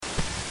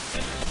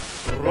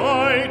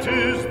It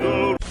is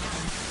the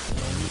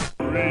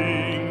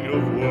ring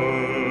of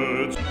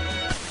words.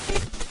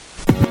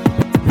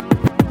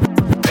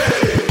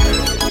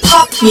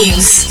 Pop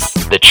News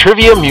The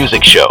Trivia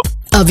Music Show.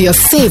 of your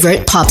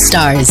favorite pop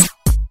stars.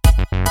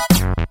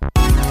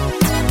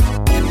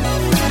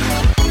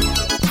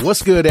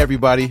 What's good,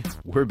 everybody?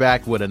 We're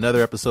back with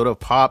another episode of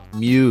Pop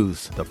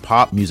Muse, the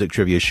pop music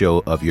trivia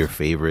show of your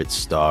favorite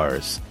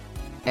stars.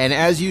 And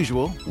as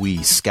usual,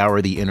 we scour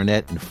the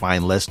internet and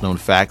find less known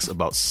facts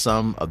about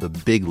some of the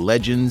big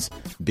legends,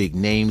 big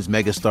names,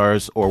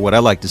 megastars, or what I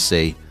like to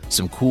say,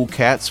 some cool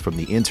cats from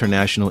the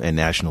international and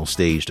national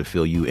stage to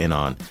fill you in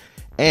on.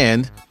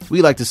 And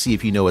we like to see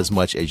if you know as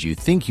much as you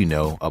think you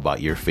know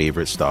about your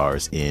favorite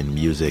stars in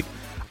music.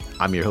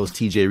 I'm your host,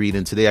 TJ Reed,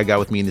 and today I got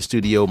with me in the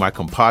studio my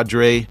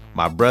compadre,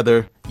 my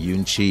brother,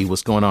 Yoon Chi.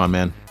 What's going on,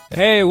 man?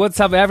 Hey, what's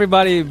up,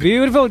 everybody?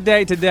 Beautiful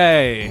day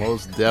today.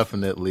 Most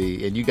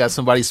definitely. And you got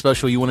somebody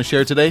special you want to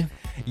share today?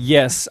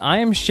 Yes, I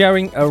am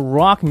sharing a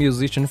rock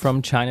musician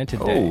from China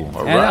today. Oh,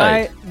 all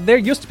right. There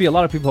used to be a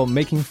lot of people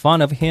making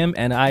fun of him,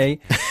 and I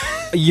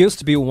used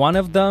to be one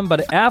of them.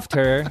 But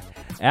after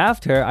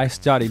I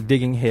started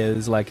digging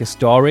his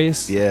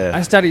stories, Yeah.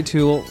 I started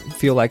to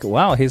feel like,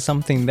 wow, he's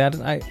something that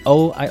I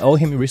owe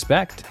him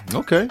respect.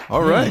 Okay.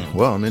 All right.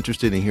 Well, I'm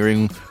interested in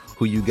hearing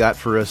who you got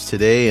for us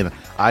today. And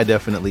I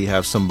definitely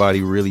have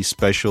somebody really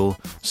special,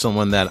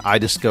 someone that I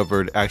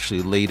discovered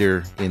actually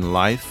later in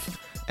life.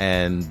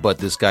 But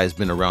this guy's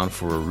been around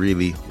for a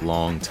really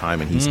long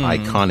time, and he's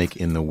iconic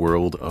in the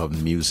world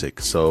of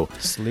music. So,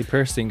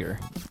 Sleeper singer.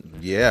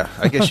 yeah,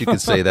 I guess you could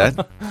say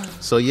that.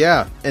 So,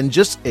 yeah. And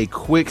just a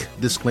quick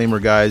disclaimer,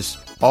 guys.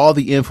 All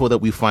the info that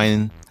we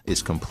find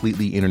is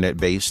completely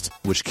internet-based,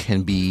 which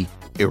can be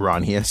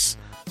erroneous.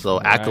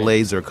 So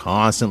accolades are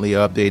constantly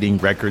updating,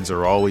 records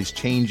are always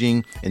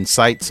changing, and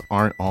sites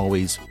aren't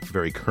always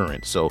very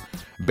current. So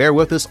bear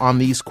with us on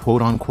these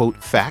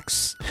quote-unquote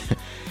facts.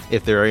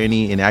 If there are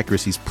any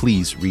inaccuracies,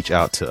 please reach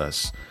out to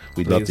us.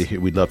 We'd love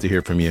to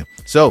hear from you.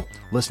 So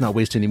let's not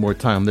waste any more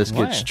time. Let's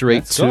get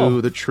straight to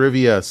the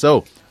trivia.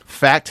 So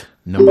fact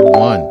number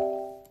 1.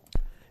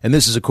 And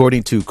this is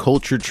according to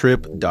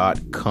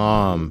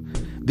culturetrip.com.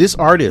 This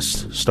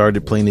artist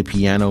started playing the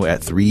piano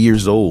at 3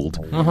 years old.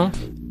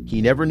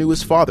 He never knew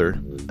his father,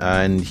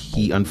 and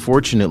he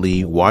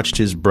unfortunately watched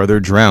his brother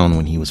drown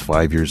when he was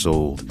 5 years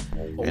old.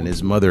 And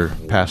his mother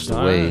passed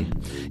away.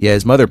 Yeah,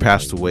 his mother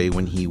passed away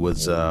when he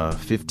was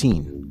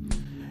 15.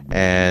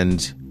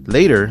 And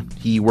later,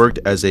 he worked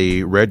as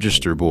a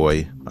register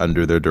boy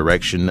under the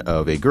direction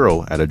of a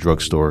girl at a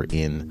drugstore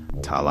in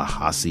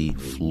Tallahassee,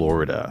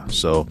 Florida.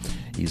 So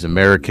he's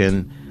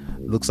American.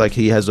 Looks like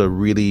he has a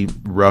really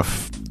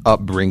rough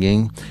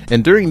upbringing.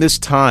 And during this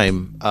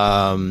time,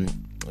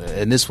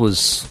 and this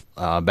was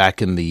back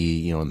in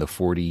the in the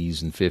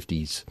 40s and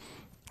 50s.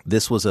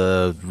 This was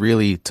a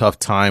really tough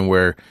time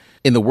where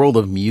in the world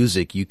of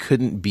music, you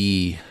couldn't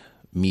be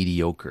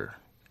mediocre.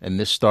 And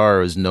this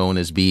star is known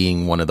as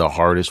being one of the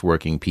hardest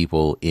working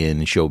people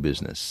in show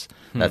business.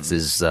 That's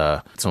his,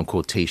 some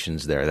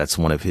quotations there. That's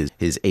one of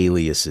his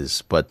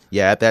aliases. But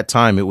yeah, at that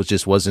time, it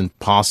wasn't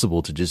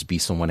possible to just be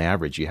someone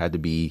average. You had to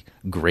be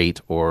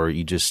great, or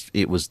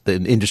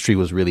the industry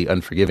was really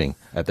unforgiving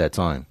at that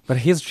time. But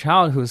his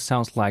childhood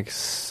sounds like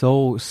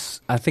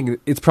I think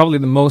it's probably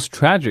the most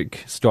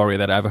tragic story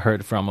that I've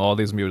heard from all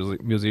these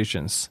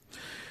musicians.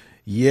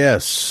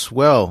 Yes.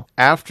 Well,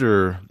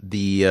 after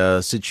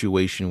the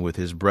situation with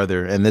his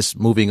brother, and this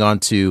moving on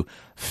to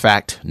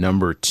fact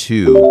number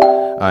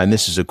 2, and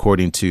this is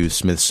according to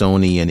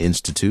Smithsonian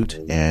Institute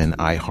and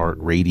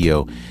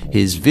iHeartRadio,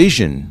 his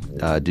vision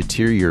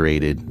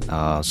deteriorated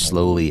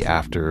slowly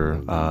after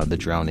the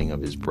drowning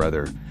of his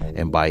brother.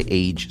 And by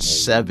age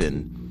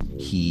 7,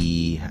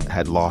 he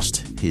had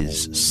lost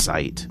his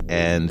sight.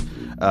 And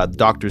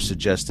doctors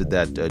suggested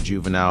that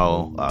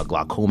juvenile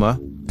glaucoma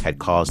had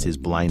caused his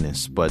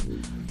blindness. But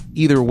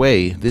either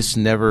way, this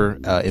never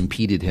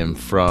impeded him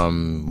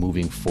from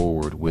moving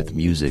forward with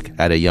music.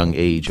 At a young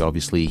age,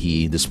 obviously,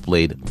 he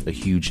displayed a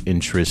huge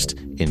interest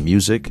in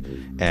music,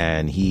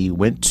 and he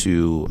went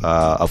to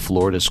a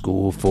Florida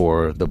school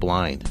for the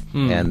blind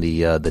and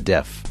the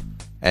deaf.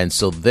 And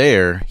so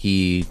there,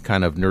 he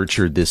kind of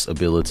nurtured this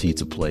ability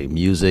to play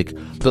music.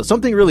 But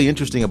something really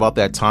interesting about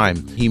that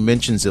time, he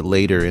mentions it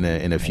later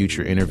in a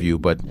future interview,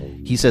 but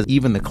he says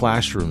even the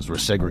classrooms were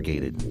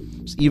segregated.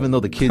 Even though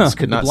the kids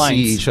could not see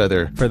each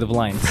other. For the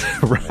blinds.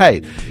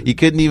 Right.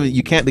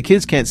 The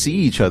kids can't see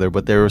each other,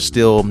 but there were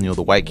still,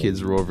 the white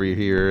kids were over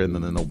here, and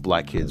then the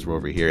black kids were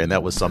over here. And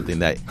that was something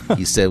that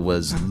he said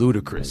was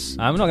ludicrous.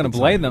 I'm not going to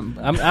blame them.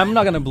 I'm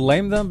not going to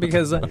blame them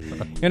because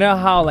you know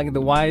how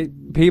the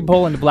white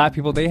people and black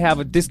people, they have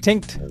a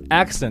distinct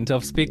accent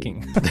of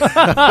speaking.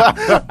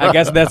 I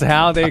guess that's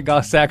how they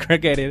got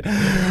segregated.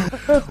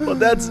 Well,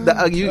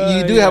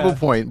 you do have a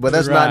point, but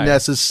that's not Right.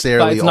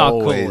 necessarily But it's not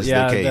always cool.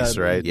 Yeah, the case,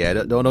 that- right? Yeah,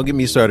 don't get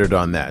me started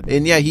on that.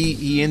 And yeah,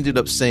 he ended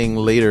up saying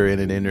later in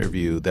an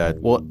interview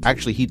that, well,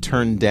 actually, he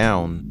turned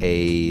down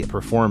a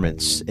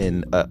performance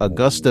in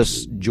Augusta,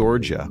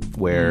 Georgia,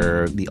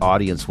 where the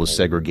audience was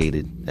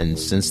segregated, and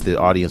since the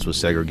audience was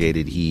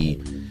segregated, he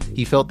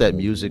felt that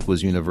music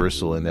was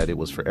universal and that it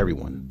was for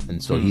everyone,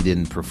 and so he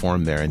didn't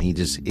perform there. And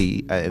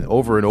and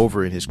over and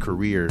over in his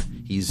career,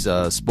 he's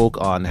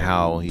spoke on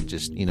how he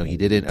just he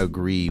didn't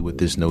agree with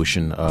this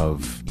notion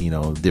of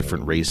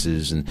different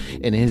races,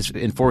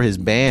 and for his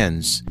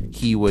bands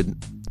he would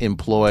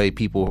employ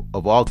people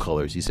of all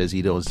colors. He says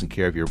he doesn't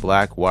care if you're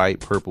black, white,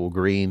 purple,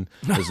 green,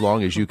 as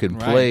long as you can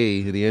Right.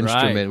 play the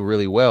instrument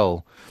really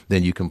well,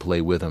 then you can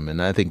play with them.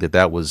 And I think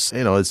that was,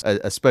 it's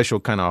a special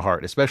kind of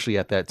heart, especially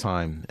at that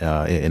time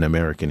in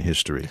American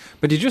history.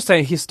 But did you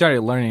say he started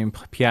learning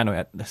piano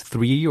at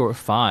 3 or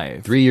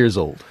 5? 3 years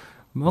old.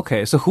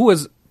 Okay, so who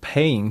was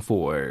paying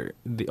for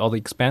all the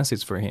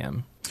expenses for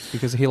him?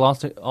 Because he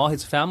lost all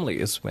his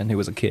families when he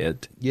was a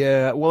kid.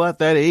 Yeah, well, at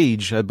that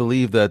age, I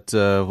believe that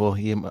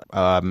he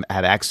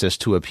had access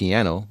to a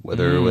piano,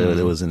 whether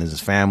it was in his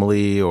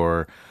family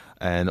or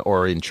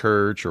in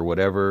church or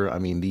whatever. I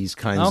mean, these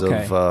kinds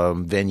Okay. of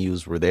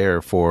venues were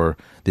there for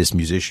this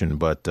musician,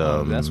 but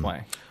That's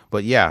why.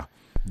 But yeah,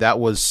 that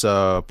was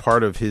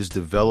part of his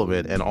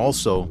development. And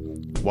also,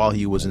 while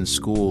he was in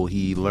school,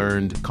 he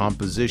learned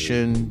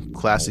composition,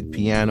 classic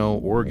piano,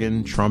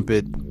 organ,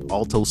 trumpet,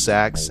 alto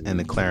sax, and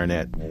the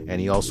clarinet. And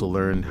he also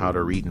learned how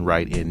to read and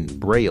write in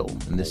Braille.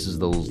 And this is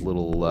those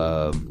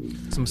little...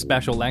 Some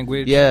special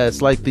language. yeah,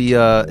 it's like the...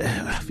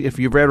 if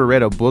you've ever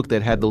read a book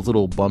that had those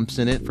little bumps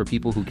in it for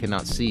people who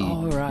cannot see,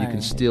 Oh, right. you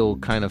can still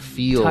kind of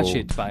feel... Touch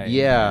it by...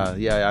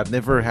 Yeah. I've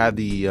never had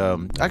the...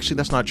 actually,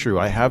 that's not true.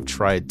 I have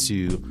tried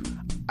to...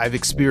 I've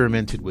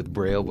experimented with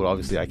Braille, but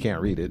obviously I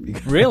can't read it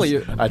because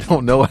Really? I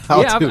don't know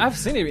how Yeah, to. I've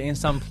seen it in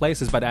some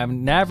places, but I've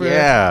never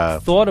Yeah.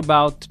 thought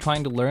about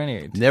trying to learn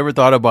it. Never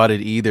thought about it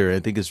either. I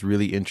think it's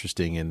really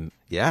interesting, and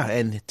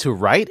to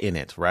write in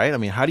it, right? I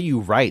mean, how do you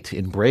write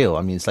in Braille?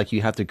 I mean, it's like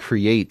you have to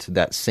create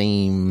that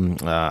same,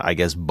 I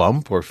guess,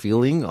 bump or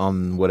feeling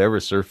on whatever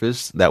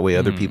surface. That way,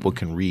 other people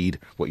can read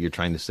what you're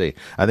trying to say.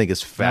 I think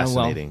it's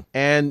fascinating,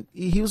 and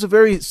he was a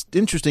very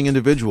interesting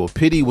individual.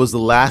 Pity was the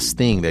last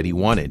thing that he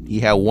wanted. He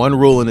had one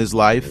rule in his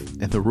life,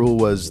 and the rule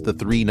was the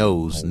 3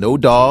 no's: no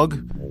dog,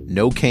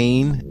 no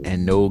cane,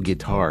 and no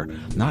guitar.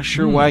 Not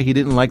sure why he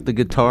didn't like the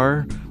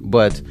guitar,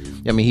 but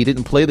I mean, he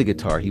didn't play the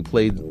guitar. He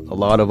played a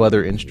lot of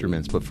other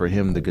instruments, but for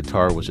him, the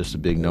guitar was just a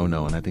big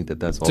no-no, and I think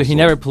that's also... So he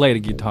never played a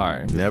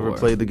guitar. Never before.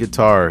 played the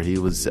guitar. He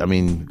was, I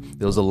mean,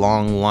 there was a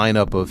long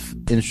lineup of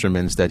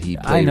instruments that he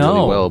played know.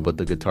 really well, but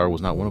the guitar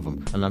was not one of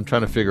them. And I'm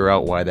trying to figure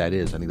out why that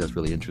is. I think that's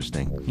really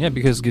interesting. Yeah,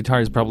 because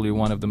guitar is probably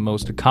one of the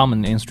most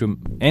common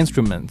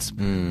instruments.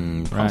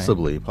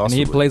 Possibly. And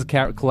he plays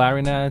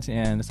clarinet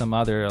and some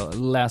other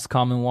less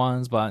common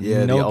ones, but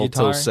Yeah, no the alto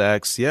guitar.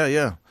 sax.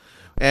 Yeah.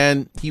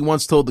 And he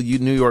once told the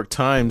New York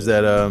Times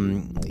that,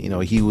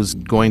 he was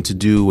going to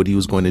do what he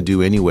was going to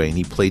do anyway. And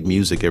he played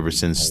music ever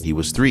since he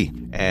was 3.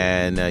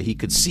 And he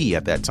could see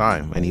at that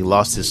time. And he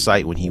lost his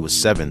sight when he was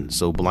 7.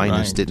 So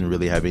blindness Right. didn't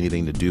really have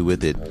anything to do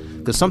with it.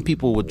 Because some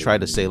people would try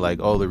to say, like,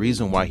 oh, the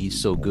reason why he's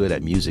so good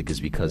at music is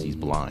because he's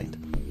blind.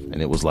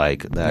 And it was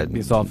like that.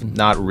 It's often-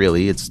 Not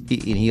really.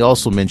 He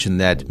also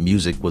mentioned that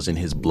music was in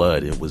his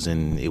blood. He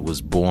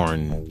was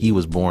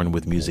born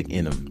with music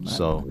in him.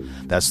 So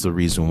that's the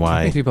reason I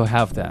why. think people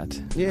have that.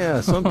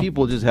 Yeah, some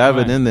people just have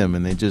it Right. in them,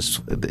 and they're just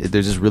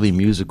really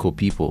musical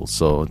people.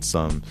 So it's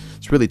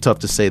really tough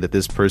to say that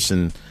this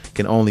person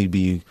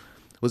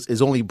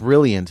is only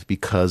brilliant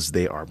because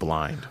they are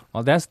blind.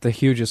 Well, that's the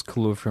hugest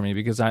clue for me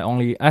because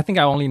I think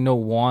I only know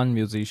one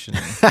musician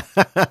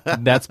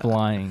that's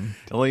blind.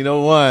 Only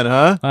know one,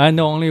 huh? I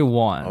know only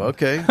one.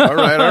 Okay, all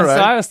right.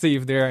 So I'll see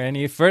if there are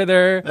any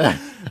further,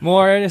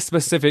 more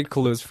specific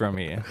clues for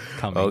me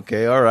coming.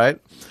 Okay, all right.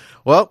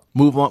 Well,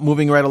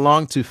 moving right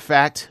along to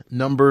fact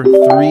number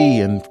 3.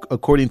 And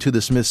according to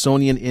the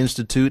Smithsonian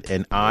Institute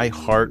and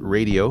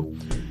iHeartRadio,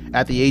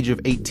 at the age of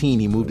 18,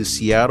 he moved to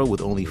Seattle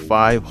with only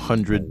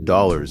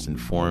 $500 and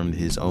formed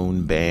his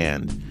own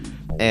band.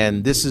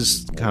 And this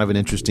is kind of an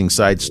interesting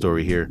side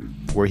story here,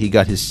 where he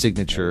got his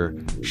signature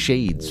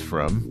shades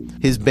from.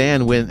 His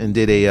band went and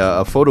did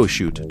a photo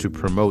shoot to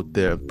promote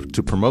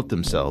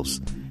themselves.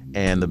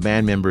 And the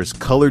band members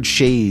colored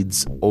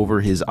shades over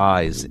his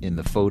eyes in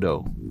the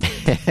photo,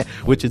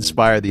 which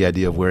inspired the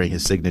idea of wearing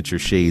his signature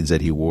shades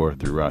that he wore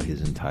throughout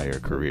his entire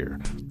career.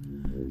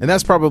 And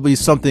that's probably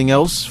something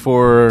else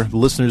for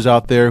listeners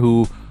out there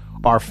who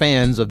are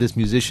fans of this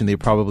musician. They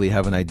probably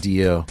have an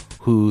idea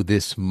who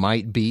this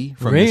might be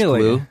from this Really?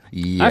 clue.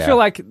 Yeah. I feel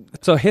like,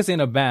 so he's in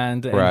a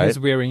band and Right. he's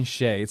wearing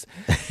shades.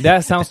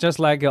 That sounds just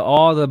like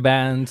all the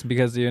bands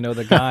because,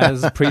 the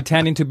guy's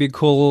pretending to be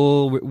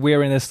cool,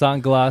 wearing the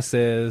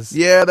sunglasses.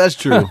 Yeah, that's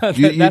true.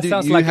 That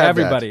sounds like have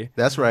everybody.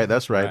 That's right.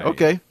 Right.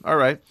 Okay, all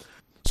right.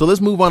 So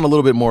let's move on a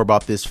little bit more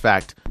about this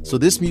fact. So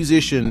this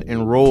musician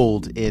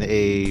enrolled in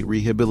a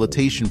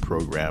rehabilitation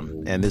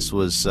program, and this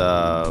was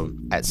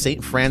at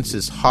St.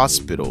 Francis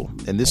Hospital,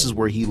 and this is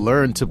where he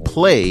learned to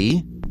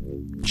play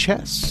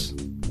chess,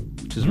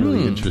 which is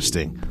really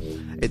interesting.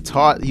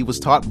 He was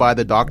taught by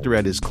the doctor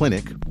at his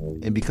clinic,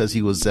 and because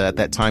he was at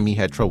that time he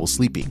had trouble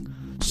sleeping.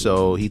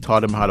 So he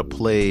taught him how to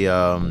play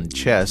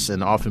chess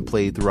and often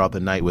played throughout the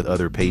night with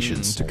other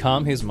patients. To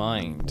calm his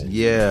mind.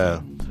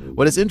 Yeah.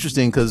 Well, it's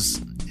interesting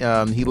because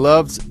he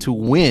loved to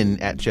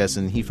win at chess,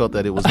 and he felt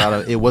that it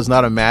was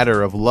not a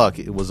matter of luck.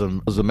 It was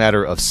a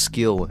matter of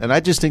skill. And I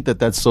just think that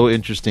that's so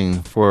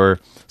interesting for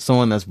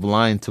someone that's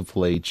blind to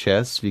play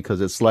chess,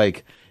 because it's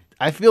like,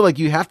 I feel like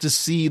you have to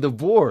see the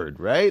board,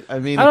 right? I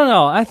mean, I don't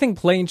know. I think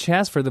playing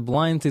chess for the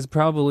blind is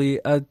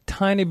probably a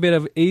tiny bit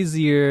of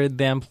easier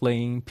than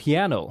playing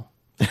piano.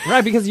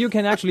 Right, because you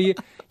can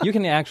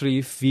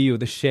actually feel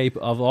the shape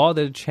of all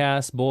the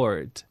chess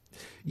board.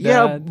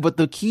 yeah, but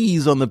the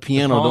keys on the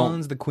piano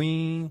Pawns, don't. the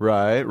queen.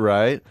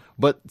 Right.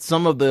 But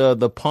some of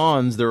the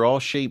pawns, they're all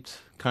shaped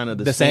kind of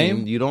the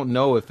same? You don't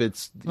know if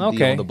it's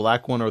Okay. the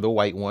black one or the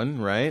white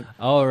one, right?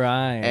 All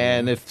right.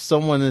 And if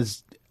someone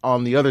is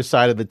on the other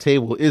side of the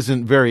table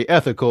isn't very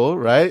ethical,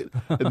 right?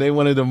 And they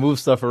wanted to move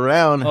stuff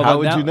around, how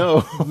would you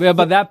know? Yeah,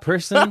 but that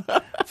person,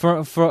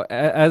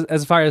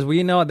 as far as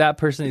we know, that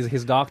person is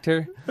his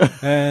doctor.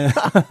 Well,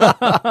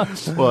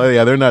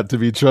 yeah, they're not to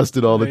be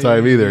trusted all the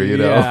time either, you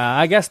know? Yeah,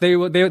 I guess they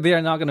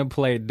are not going to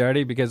play it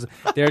dirty because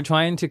they're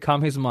trying to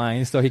calm his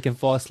mind so he can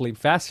fall asleep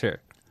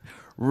faster.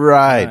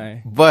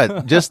 Right.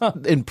 But just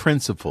in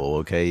principle,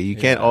 okay? You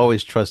can't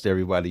always trust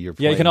everybody you're Yeah,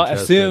 playing you cannot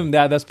chess assume with.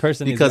 that this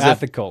person is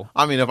ethical.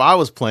 If I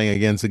was playing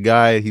against a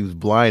guy, he was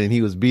blind and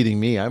he was beating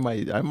me, I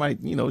might,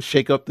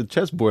 shake up the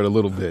chessboard a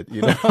little bit,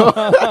 you know?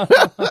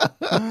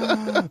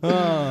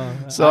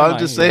 So I'm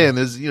just saying,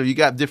 there's, you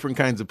got different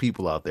kinds of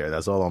people out there.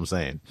 That's all I'm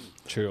saying.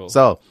 True.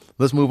 So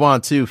let's move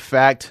on to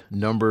fact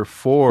number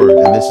 4,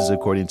 and this is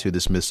according to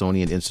the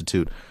Smithsonian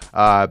Institute.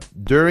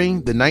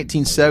 During the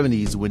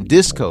 1970s, when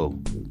disco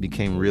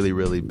became really,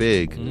 really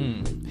big,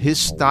 his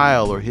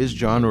style or his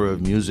genre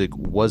of music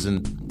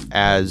wasn't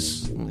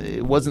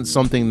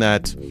something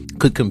that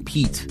could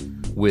compete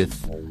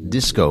with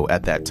disco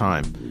at that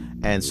time.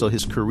 And so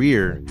his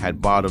career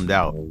had bottomed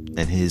out,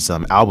 and his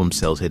album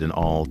sales hit an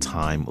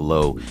all-time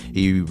low.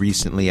 He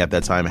recently, at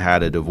that time,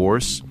 had a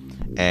divorce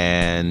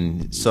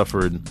and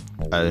suffered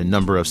a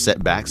number of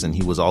setbacks, and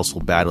he was also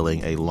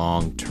battling a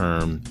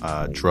long-term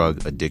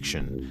drug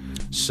addiction.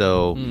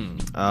 So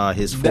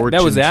his fortune...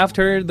 That was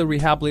after the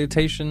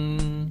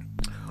rehabilitation?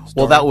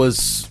 Well, that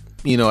was,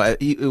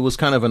 it was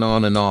kind of an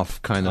on and off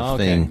kind of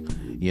thing.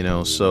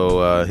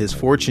 So his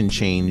fortune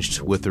changed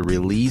with the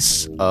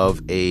release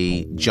of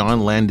a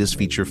John Landis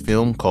feature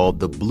film called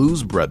The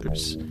Blues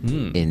Brothers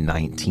in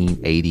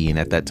 1980. And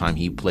at that time,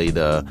 he played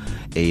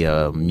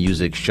a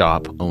music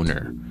shop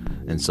owner.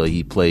 And so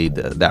he played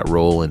that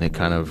role, and it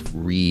kind of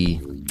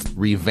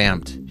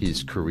revamped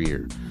his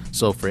career.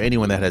 So for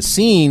anyone that has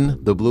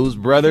seen The Blues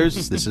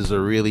Brothers, this is a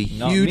really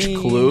huge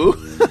clue.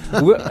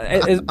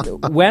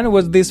 When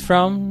was this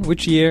from?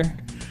 Which year?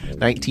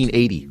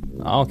 1980.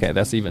 Okay,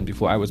 that's even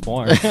before I was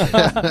born.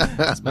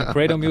 It's my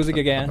cradle music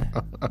again.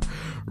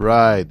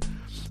 Right.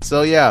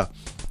 So yeah,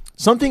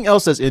 something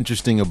else that's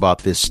interesting about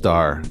this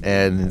star,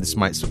 and this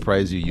might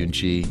surprise you,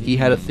 Yunchi, he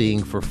had a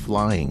thing for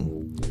flying.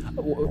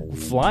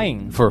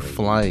 Flying? For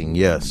flying,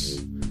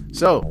 yes.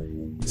 So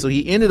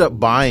he ended up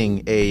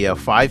buying a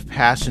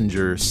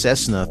 5-passenger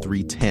Cessna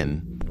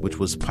 310, which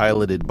was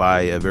piloted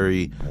by a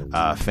very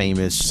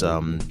famous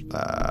stunt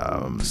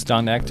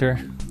actor.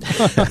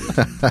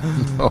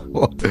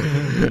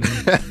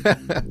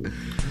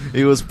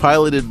 He was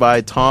piloted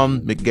by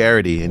Tom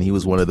McGarity, and he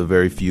was one of the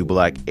very few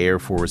black Air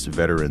Force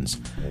veterans.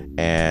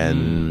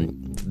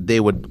 And they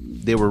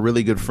were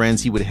really good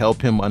friends. He would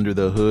help him under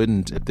the hood,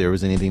 and if there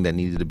was anything that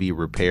needed to be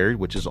repaired,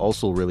 which is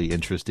also really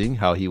interesting,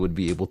 how he would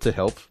be able to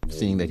help,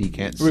 seeing that he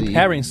can't see.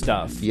 Repairing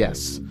stuff.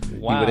 Yes.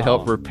 Wow. He would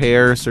help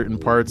repair certain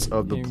parts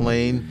of the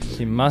plane.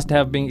 He must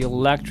have been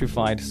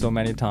electrified so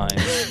many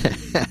times.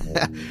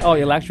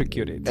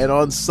 Electrocuted. And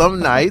on some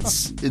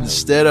nights,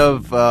 instead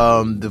of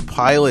the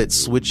pilot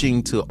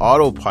switching to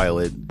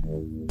autopilot,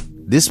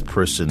 this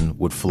person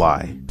would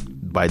fly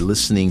by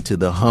listening to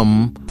the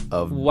hum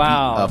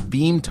of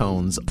beam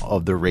tones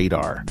of the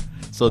radar.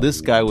 So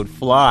this guy would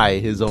fly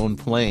his own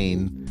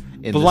plane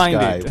in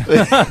blinded.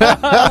 the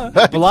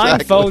sky.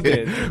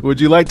 Blindfolded.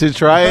 Would you like to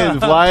try and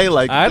fly?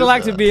 I'd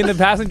like to be in the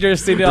passenger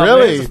seat of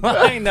Really? this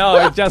plane. No,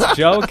 I'm just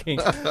joking.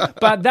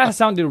 But that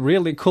sounded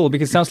really cool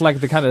because it sounds like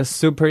the kind of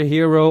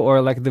superhero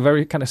or like the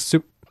very kind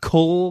of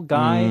cool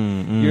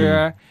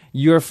guy.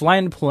 You're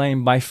flying the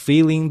plane by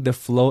feeling the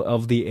flow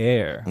of the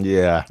air.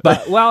 Yeah.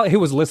 But he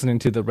was listening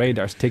to the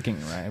radars ticking,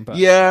 right? But,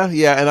 yeah,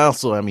 and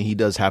also, he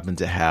does happen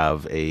to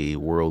have a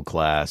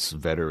world-class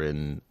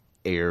veteran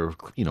Air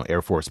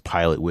Force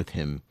pilot with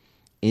him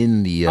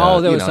in the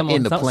there was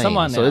in the plane.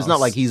 someone So it's not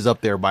else. like he's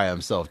up there by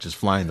himself just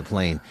flying the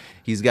plane.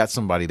 He's got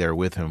somebody there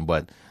with him,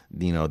 but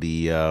they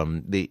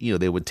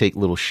would take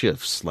little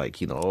shifts, like,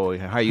 oh,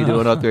 how you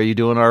doing up there? You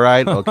doing all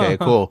right? Okay,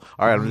 cool.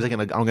 All right, I'm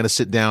gonna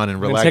sit down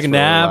and relax take a for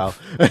nap. a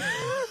while.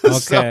 Okay.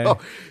 So,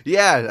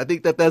 yeah, I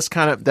think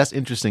that's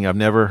interesting. I've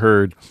never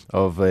heard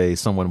of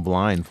someone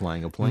blind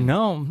flying a plane.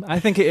 No,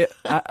 I think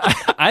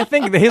I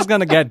think that he's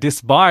gonna get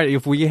disbarred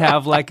if we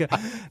have like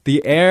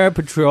the Air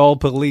Patrol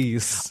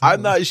Police.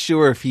 I'm not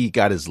sure if he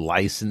got his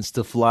license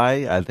to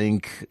fly. I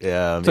think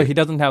So he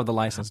doesn't have the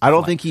license. I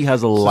don't think he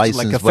has a it's license.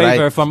 like a but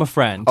favor from a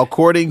friend.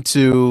 according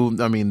to,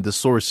 the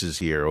sources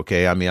here.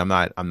 Okay, I'm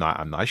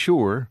not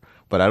sure,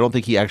 but I don't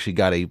think he actually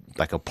got a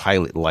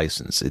pilot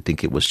license. I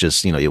think it was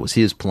just it was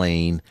his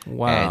plane,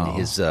 Wow.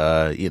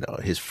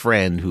 and his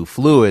friend who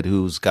flew it,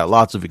 who's got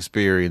lots of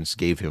experience,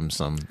 gave him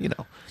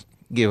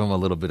gave him a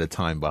little bit of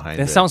time behind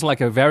it. That sounds like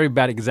a very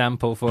bad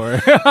example for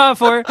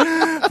for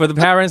the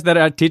parents that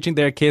are teaching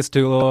their kids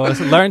to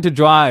learn to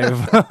drive.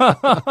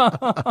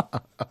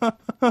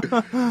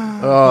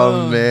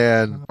 Oh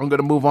man, I'm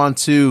gonna move on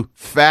to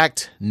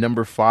fact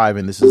number 5,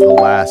 and this is the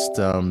last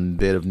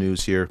bit of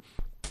news here.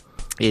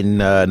 In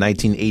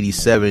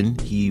 1987,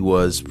 he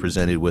was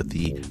presented with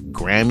the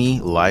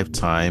Grammy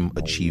Lifetime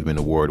Achievement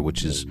Award,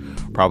 which is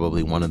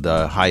probably one of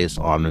the highest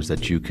honors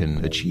that you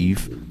can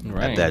achieve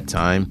Right. at that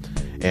time.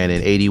 And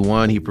in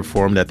 81, he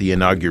performed at the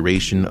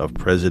inauguration of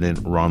President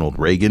Ronald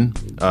Reagan,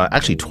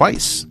 actually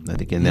twice. I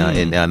think in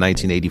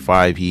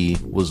 1985, he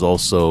was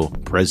also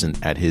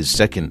present at his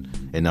second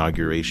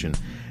inauguration.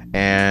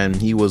 And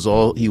he was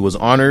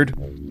honored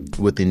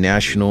with the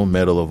National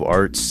Medal of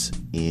Arts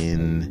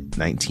in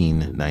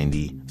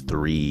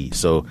 1993.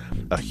 So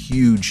a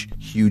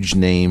huge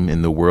name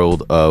in the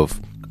world of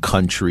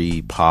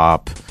country,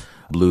 pop,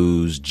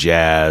 blues,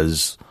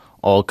 jazz,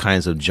 all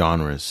kinds of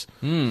genres.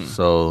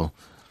 So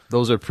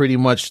those are pretty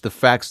much the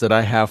facts that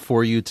I have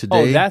for you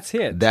today. Oh, that's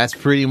it. That's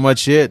pretty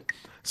much it.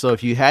 So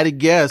if you had to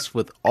guess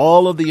with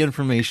all of the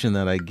information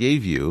that I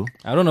gave you,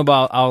 I don't know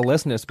about our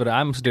listeners, but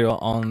I'm still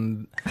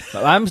on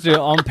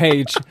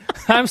page.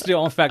 I'm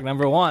still on fact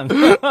number 1.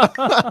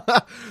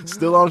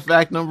 still on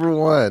fact number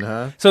 1,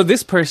 huh? So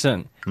this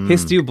person,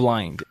 he's still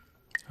blind.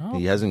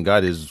 He hasn't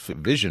got his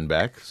vision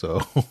back, so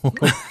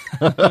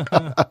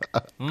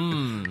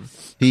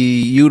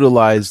he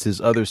utilized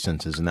his other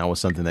senses, and that was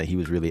something that he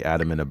was really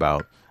adamant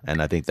about.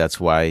 And I think that's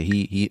why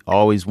he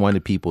always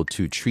wanted people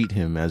to treat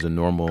him as a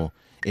normal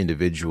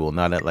individual,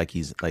 not like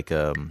he's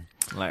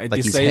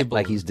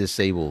Disabled. he's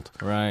disabled.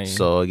 Right.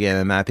 So again,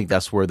 and I think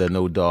that's where the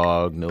no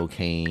dog, no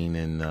cane,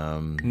 and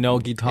No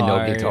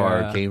guitar.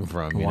 Yeah. came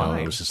from. You know, Why?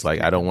 it was just like,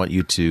 I don't want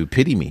you to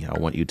pity me. I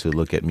want you to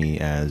look at me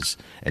as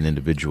an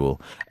individual.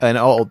 And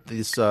all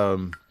this,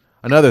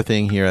 another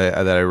thing here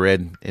that I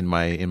read in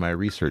my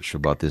research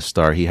about this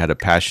star, he had a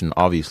passion,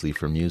 obviously,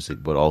 for music,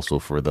 but also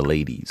for the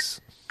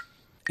ladies.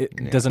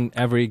 Doesn't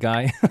every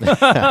guy?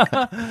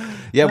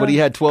 Yeah, but he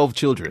had 12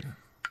 children.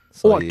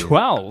 So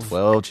 12?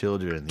 12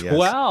 children, yes.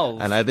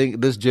 12? And I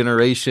think this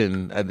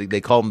generation, I think they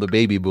call them the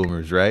baby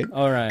boomers, right?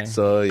 All right.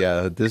 So,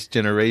 yeah, this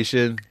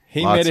generation,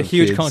 He lots made a of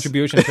huge kids.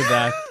 contribution to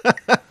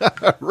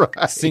that.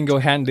 Right.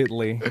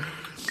 Single-handedly.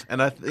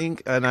 And I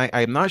think, and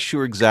I'm not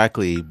sure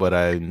exactly, but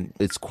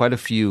it's quite a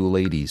few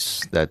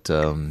ladies that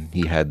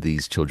he had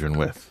these children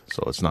with.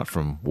 So it's not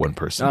from one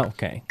person. Oh,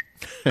 okay.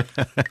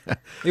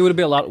 It would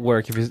be a lot of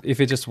work if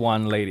it's just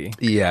one lady.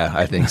 Yeah,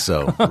 I think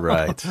so.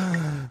 Right.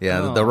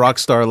 Yeah, the rock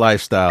star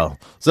lifestyle.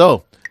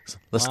 So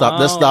let's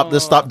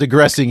stop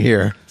digressing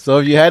here. So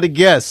if you had to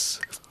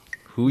guess,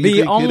 who you The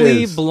think it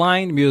only is?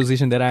 blind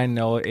musician that I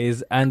know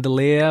is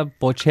Andrea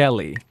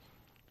Bocelli,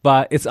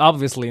 but it's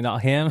obviously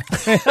not him.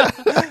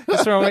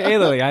 He's from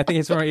Italy. I think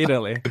he's from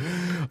Italy.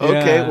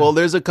 Okay, Yeah. well,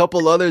 there's a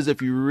couple others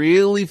if you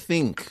really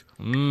think.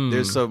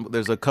 There's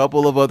a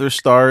couple of other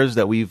stars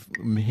that we've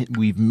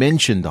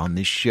mentioned on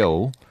this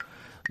show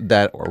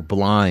that are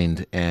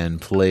blind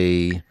and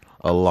play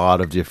a lot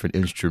of different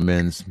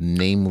instruments,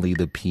 namely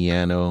the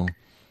piano,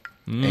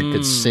 and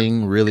could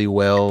sing really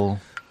well.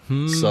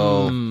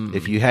 So,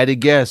 if you had to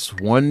guess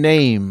one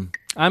name,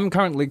 I'm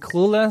currently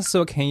clueless,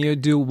 so can you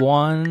do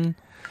one,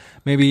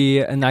 maybe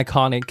an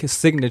iconic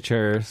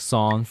signature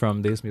song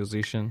from this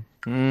musician?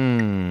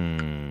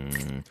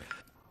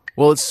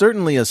 well, it's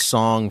certainly a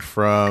song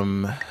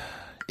from.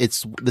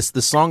 It's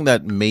the song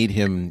that made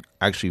him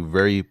actually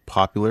very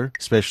popular,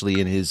 especially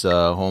in his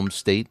home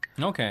state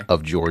Okay.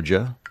 of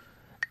Georgia.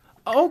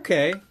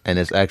 Okay. And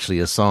it's actually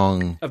a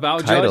song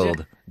About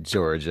titled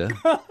Georgia.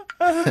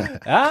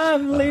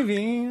 I'm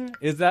leaving.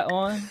 Is that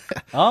one?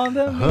 On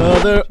the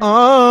Other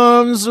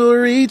arms will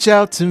reach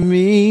out to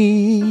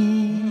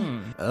me.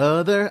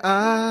 Other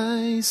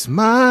eyes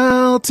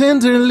smile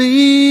tenderly.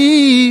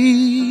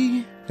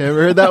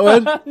 Ever heard that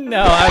one?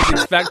 No, I was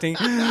expecting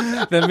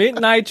the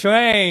Midnight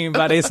Train,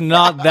 but it's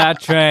not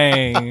that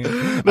train.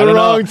 The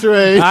wrong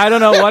train. I don't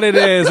know what it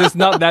is. It's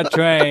not that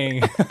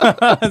train.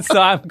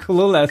 So I'm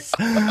clueless.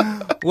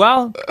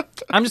 Well,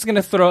 I'm just going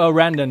to throw a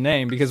random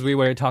name because we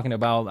were talking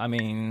about,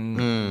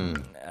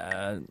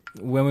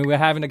 when we were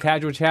having a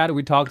casual chat,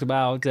 we talked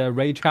about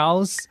Ray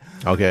Charles.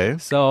 Okay.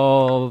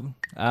 So,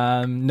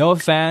 no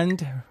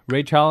offend,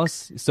 Ray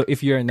Charles. So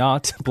if you're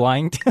not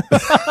blind,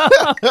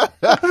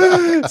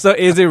 so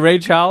is it Ray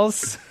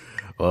Charles?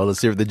 Well, let's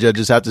see what the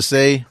judges have to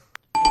say.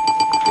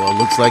 Well, it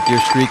looks like your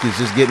streak is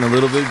just getting a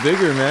little bit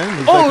bigger, man.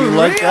 Looks like you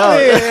lucked out.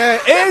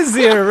 Is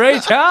it Ray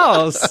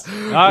Charles?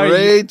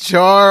 Ray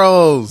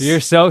Charles.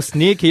 You're so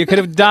sneaky. You could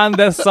have done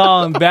the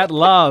song Bad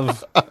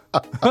Love.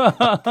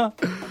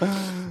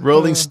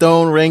 Rolling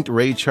Stone ranked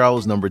Ray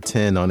Charles number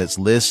 10 on its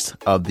list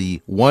of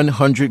the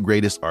 100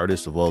 greatest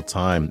artists of all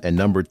time, and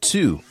number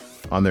 2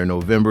 on their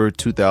November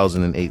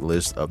 2008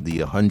 list of the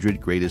 100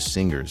 greatest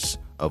singers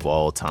of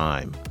all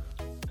time.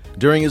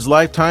 During his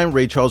lifetime,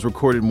 Ray Charles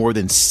recorded more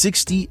than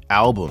 60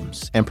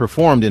 albums and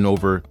performed in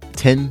over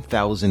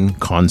 10,000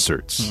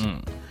 concerts.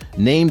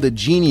 Named the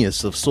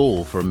genius of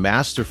soul for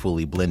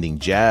masterfully blending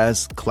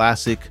jazz,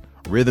 classic,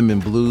 rhythm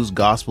and blues,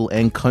 gospel,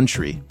 and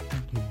country.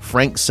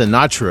 Frank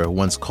Sinatra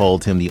once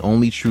called him the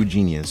only true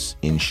genius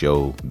in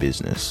show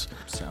business.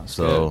 Sounds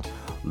So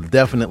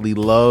definitely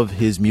love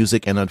his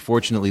music, and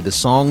unfortunately the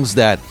songs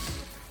that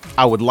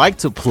I would like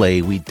to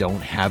play, we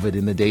don't have it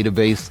in the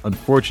database,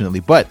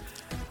 unfortunately, but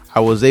I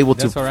was able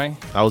That's all right.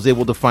 I was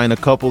able to find a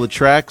couple of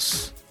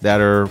tracks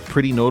that are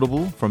pretty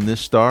notable from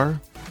this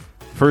star.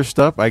 First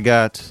up, I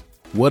got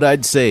What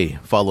I'd Say,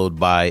 followed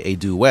by a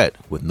duet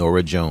with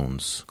Norah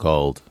Jones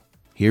called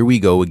Here We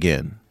Go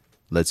Again.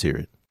 Let's hear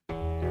it.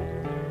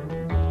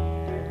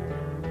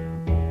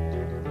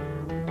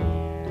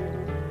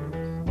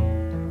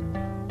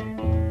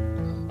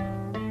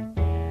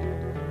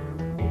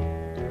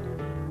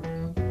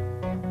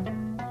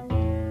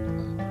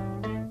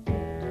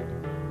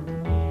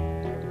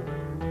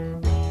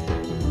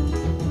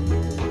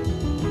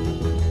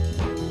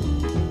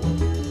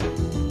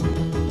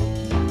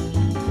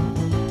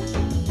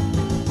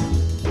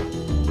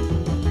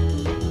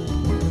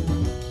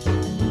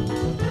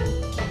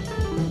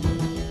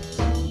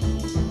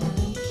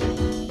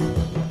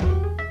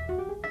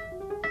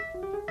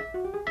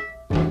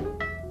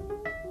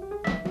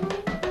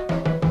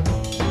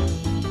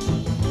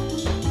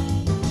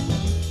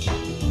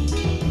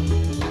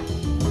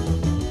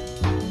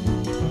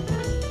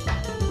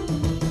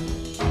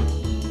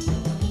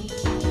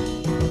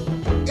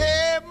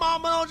 Hey,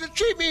 mama, don't you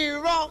treat me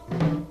wrong.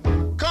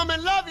 Come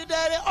and love you,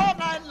 daddy, all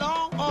night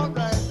long. All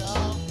right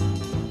now.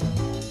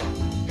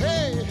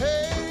 Hey,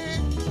 hey.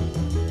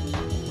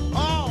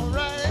 All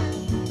right.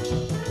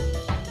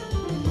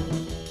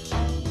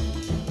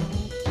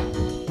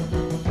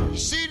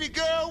 See the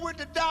girl with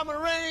the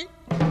diamond ring?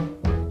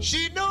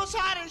 She knows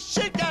how to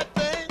shake that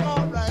thing.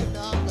 All right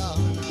now, now,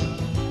 now.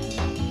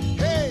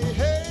 Hey,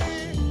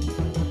 hey.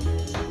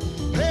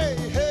 Hey,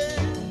 hey.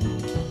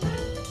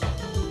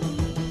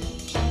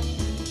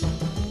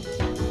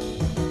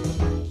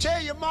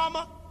 Tell your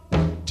mama,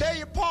 tell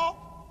your pa,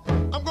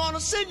 I'm gonna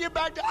send you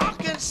back to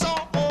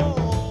Arkansas.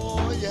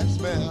 Oh, yes,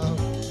 ma'am.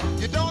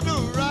 You don't do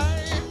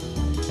right.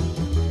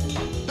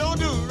 Don't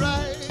do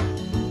right.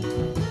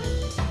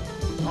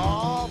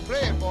 Oh,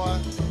 play it, boy.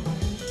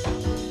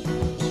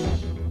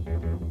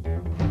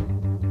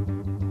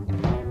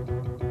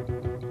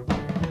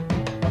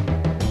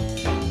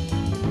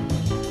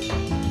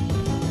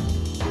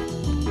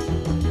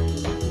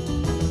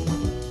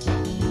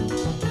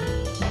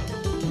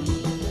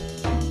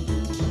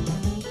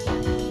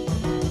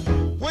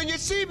 When you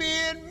see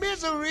me in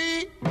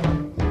misery,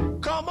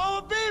 come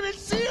on, baby,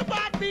 see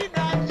about me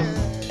now.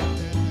 Yeah.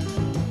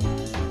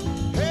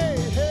 Hey,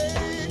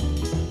 hey,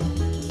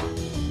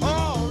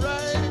 all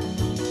right.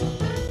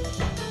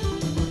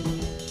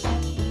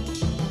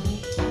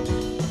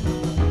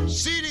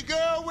 See the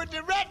girl with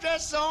the red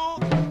dress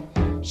on,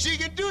 she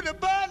can do the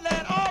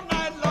birdland all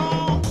night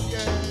long.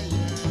 Yeah,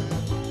 yeah.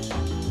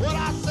 What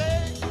I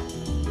say?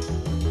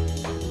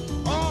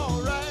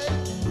 All right.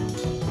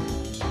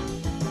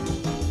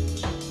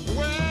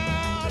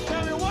 Well,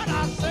 tell me what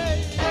I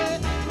say. Yeah.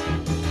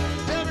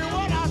 Tell me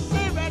what I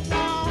say right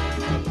now.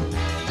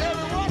 Tell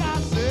me what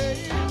I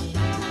say.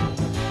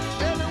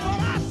 Tell me what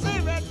I say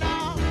right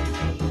now.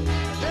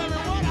 Tell me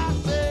what I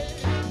say.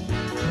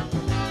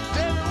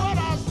 Tell me what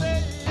I say.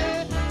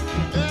 Yeah.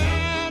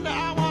 And I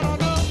wanna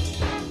know.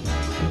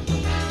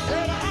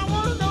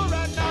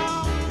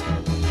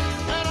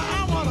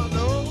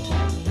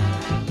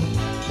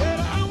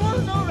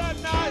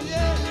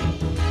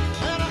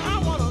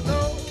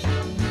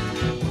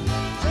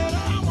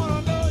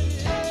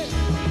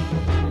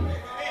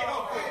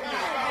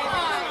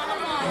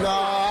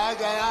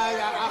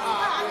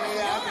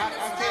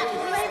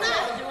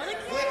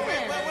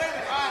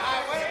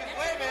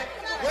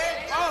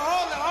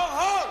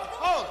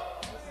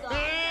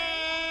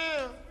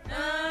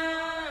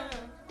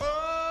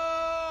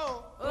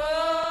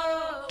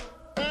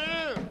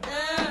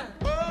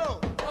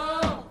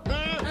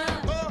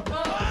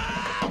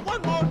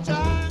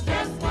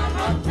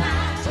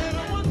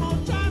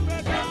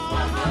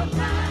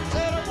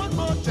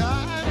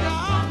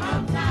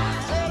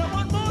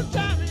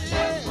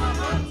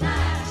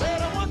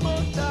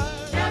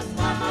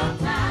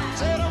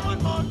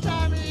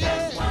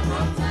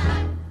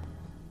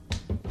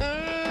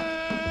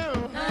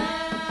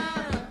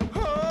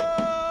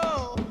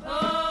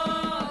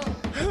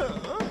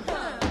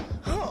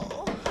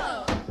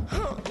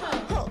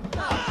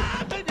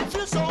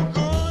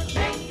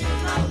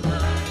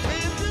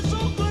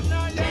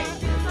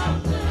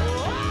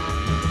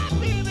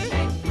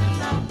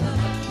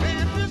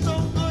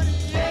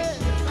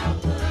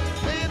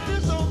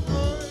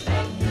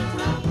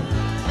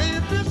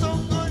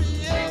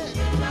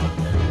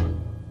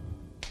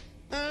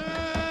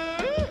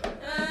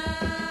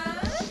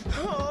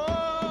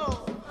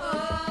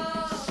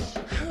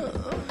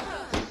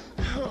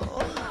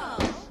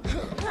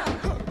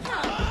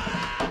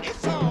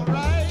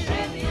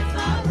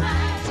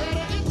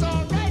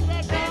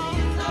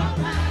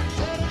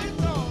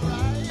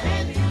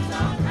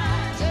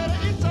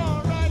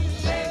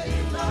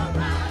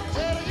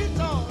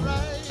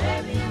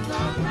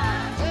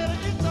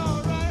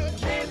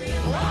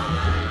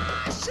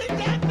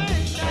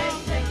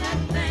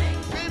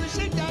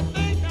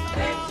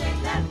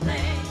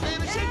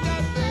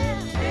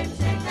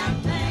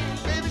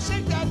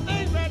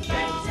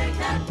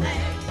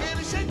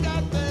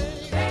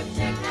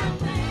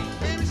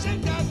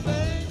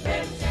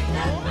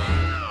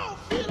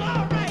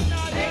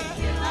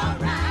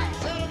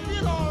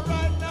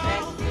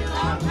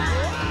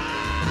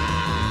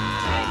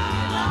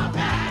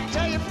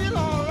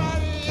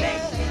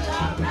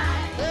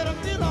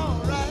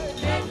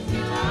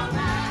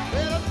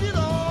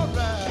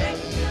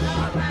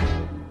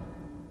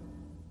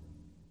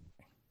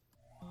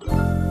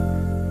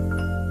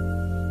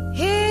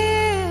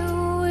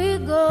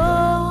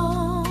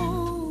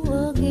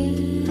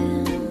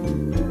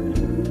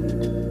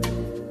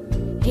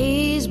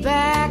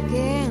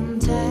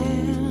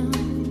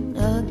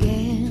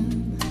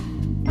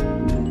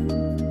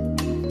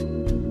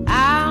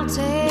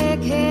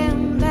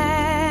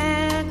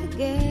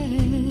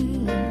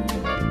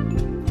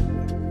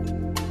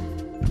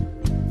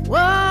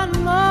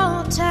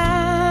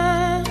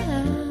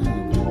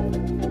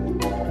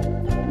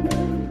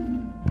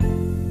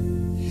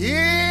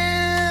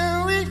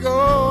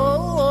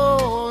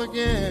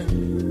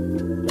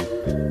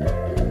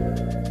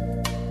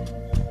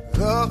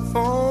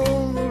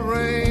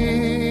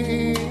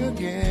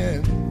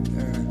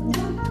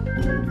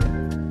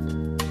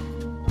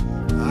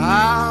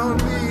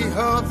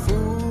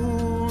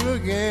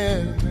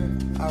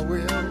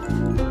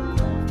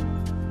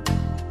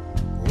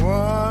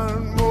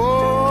 one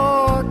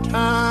more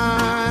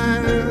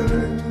time.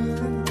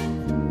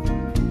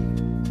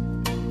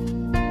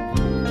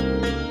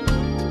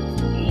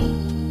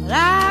 Well,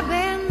 I've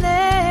been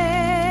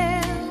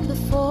there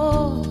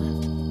before,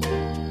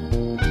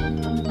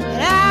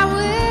 but I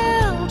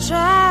will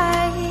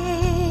try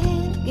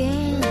it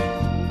again.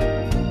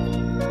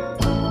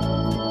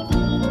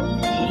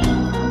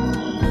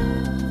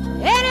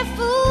 Any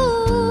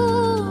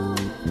fool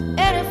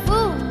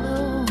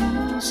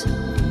knows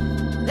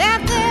that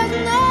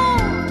there's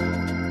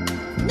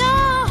no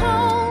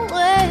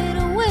way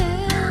to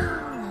win.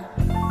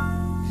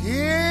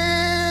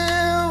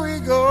 Here we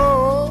go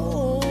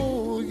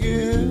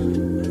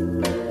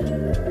again.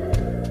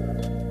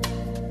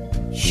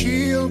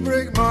 She'll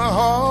break my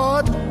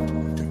heart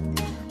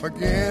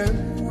again.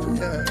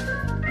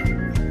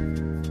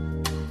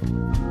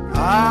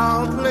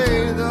 I'll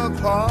play the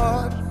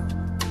part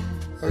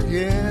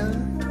again.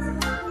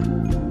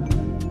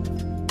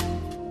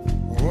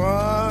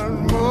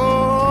 One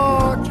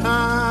more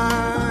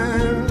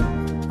time.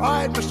 All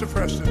right, Mr.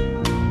 Preston.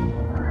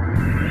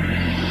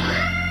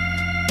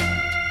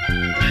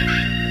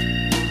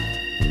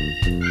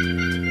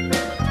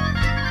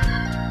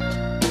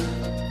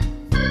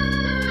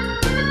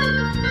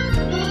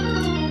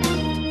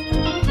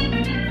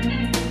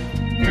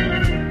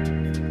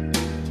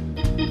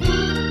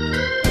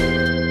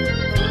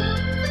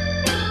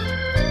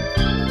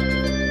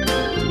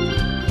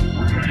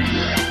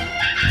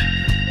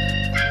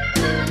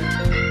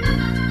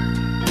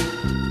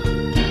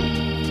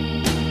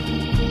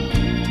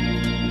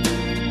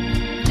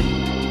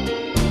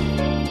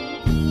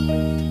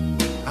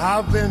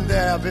 I've been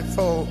there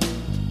before.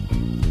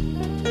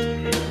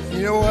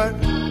 You know what?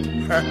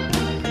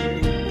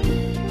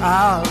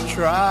 I'll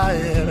try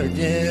it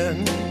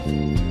again.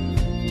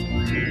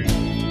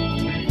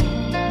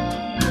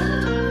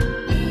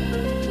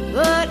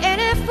 But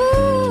any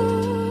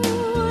fool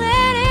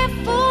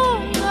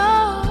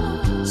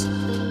knows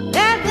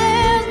that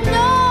there's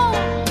no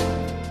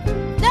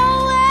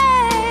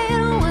way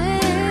to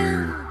win.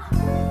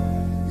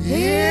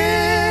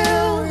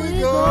 Here we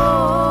go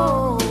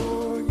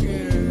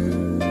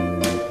again.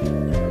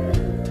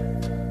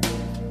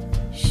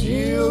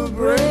 She'll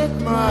break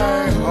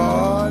my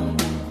heart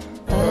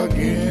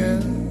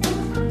again.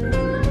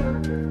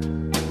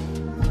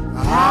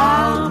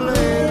 I'll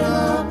play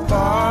the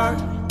part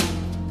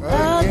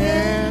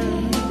again.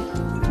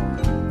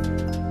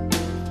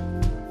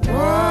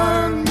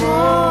 One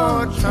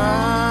more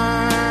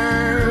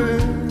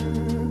time.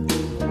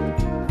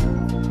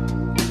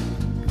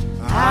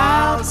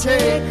 I'll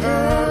take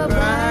her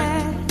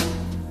back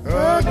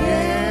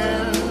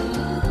again.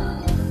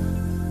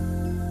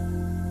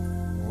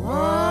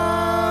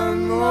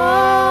 One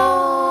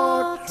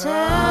more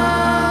time.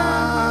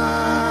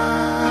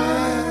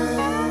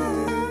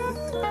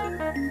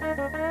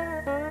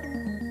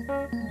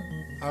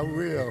 I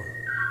will.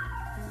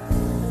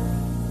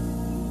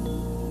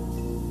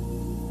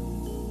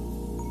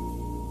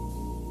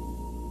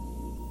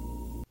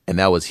 And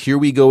that was Here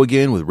We Go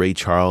Again with Ray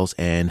Charles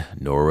and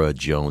Norah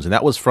Jones. And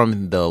that was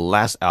from the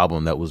last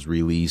album that was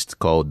released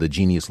called The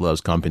Genius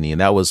Loves Company.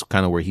 And that was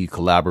kind of where he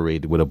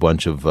collaborated with a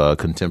bunch of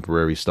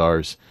contemporary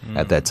stars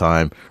at that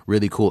time.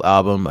 Really cool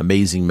album,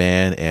 amazing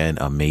man, and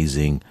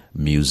amazing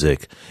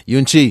music.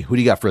 Yun Chi, who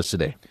do you got for us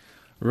today?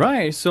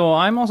 Right, so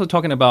I'm also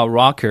talking about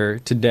rocker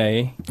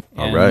today.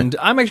 All right. And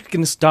I'm actually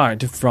going to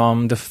start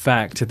from the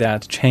fact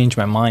that changed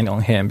my mind on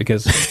him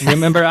because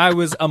remember I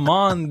was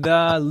among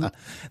the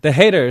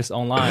haters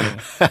online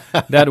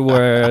that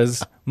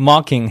was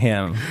mocking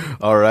him.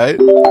 All right.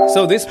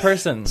 So this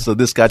person, So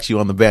this got you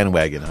on the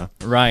bandwagon, huh?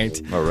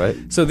 right. All right.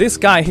 So this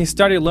guy, he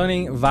started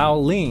learning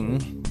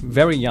violin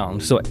very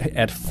young, so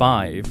at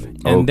 5.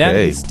 And then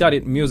Okay. he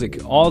studied music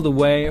all the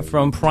way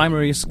from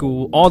primary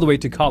school all the way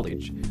to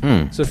college.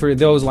 So for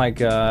those like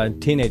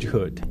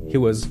teenagehood, he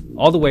was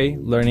all the way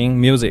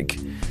learning music.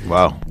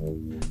 Wow.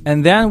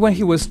 And then when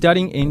he was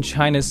studying in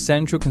China's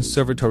Central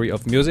Conservatory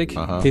of Music,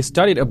 he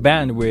studied a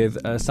band with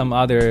some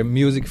other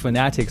music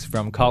fanatics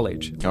from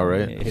college. All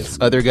right. His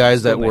Other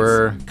guys that schoolmates.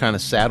 were kind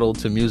of saddled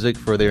to music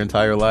for their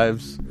entire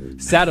lives?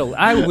 Saddled.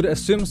 I would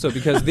assume so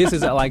because this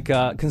is like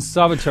a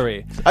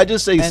conservatory. I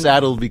just say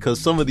saddled because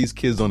some of these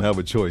kids don't have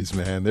a choice,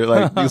 man. They're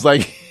like, it's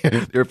like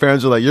their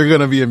parents are like, you're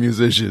gonna be a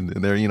musician,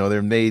 and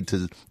they're made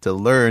to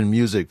learn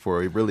music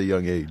for a really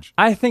young age.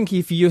 I think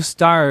if you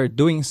start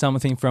doing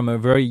something from a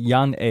very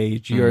young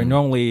age, you're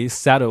normally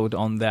settled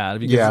on that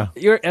because Yeah.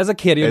 you're as a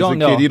kid you As don't a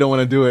know. kid, you don't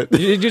want to do it.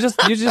 you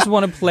just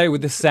want to play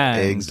with the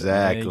sand,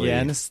 Exactly.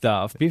 and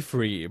stuff. Be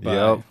free, but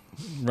Yep.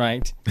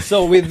 right.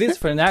 So with these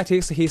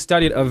fanatics, he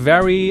studied a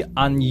very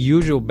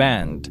unusual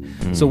band.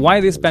 So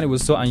why this band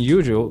was so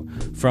unusual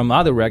from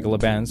other regular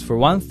bands? For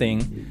one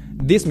thing,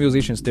 these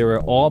musicians they were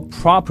all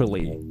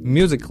properly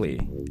musically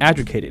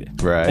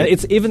educated. Right. And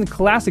it's even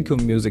classical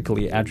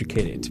musically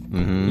educated.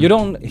 You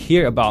don't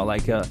hear about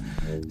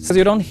so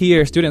you don't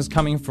hear students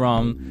coming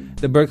from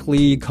the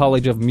Berklee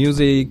College of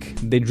Music,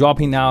 they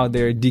dropping out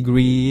their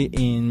degree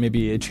in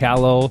maybe a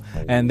cello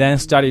and then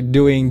started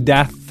doing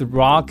death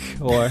rock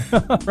or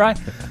right.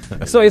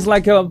 So it's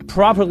like a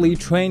properly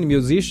trained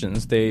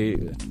musicians. They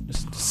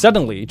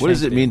suddenly. What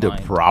does it mean to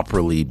mind.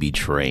 properly be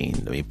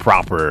trained? I mean,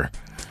 proper.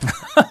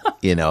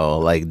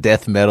 Like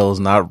death metal is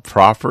not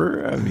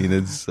proper. I mean,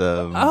 it's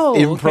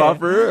Okay.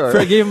 improper. Or...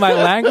 Forgive my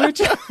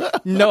language.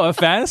 No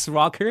offense,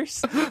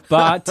 rockers.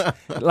 But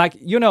like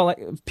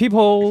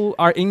people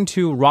are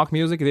into rock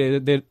music.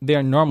 They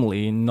are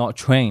normally not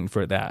trained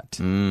for that,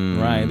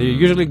 right? They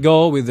usually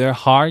go with their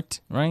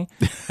heart, right,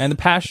 and the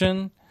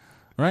passion,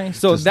 right.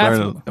 So Just that's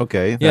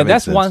okay. yeah. That makes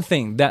That's sense. one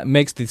thing that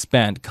makes this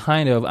band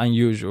kind of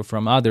unusual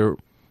from other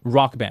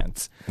rock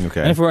bands.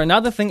 Okay. And for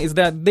another thing is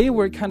that they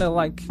were kind of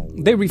like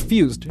they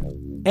refused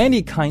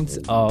any kinds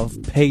of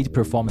paid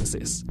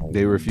performances.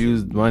 They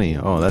refused money.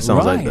 Oh, that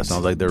sounds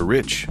like they're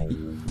rich.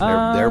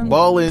 They're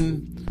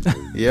balling.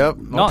 Yep.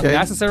 Not okay.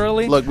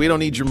 necessarily. Look, we don't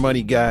need your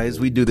money, guys.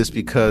 We do this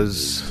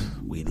because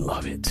we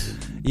love it,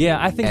 Yeah,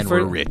 I think and for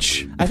we're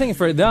rich. I think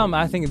for them,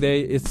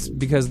 it's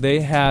because they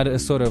had a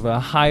sort of a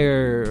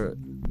higher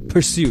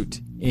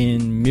pursuit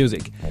in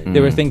music. They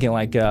were thinking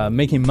like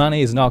making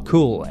money is not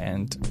cool,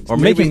 and Or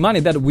maybe- making money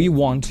that we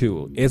want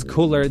to is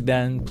cooler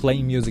than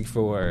playing music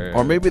for.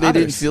 Or maybe they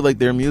didn't others. feel like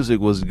their music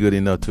was good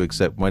enough to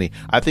accept money.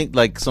 I think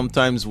like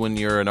sometimes when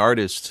you're an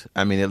artist,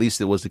 I mean, at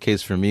least it was the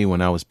case for me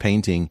when I was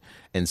painting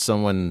and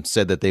someone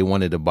said that they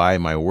wanted to buy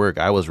my work,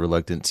 I was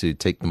reluctant to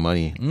take the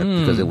money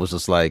because it was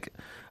just like,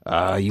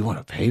 you want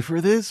to pay for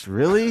this?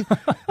 Really?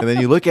 And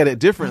then you look at it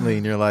differently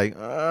and you're like,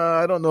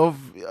 I don't know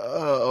if,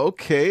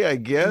 okay, I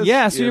guess.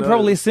 Yeah, so you you're know?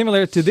 probably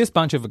similar to this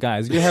bunch of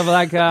guys. You have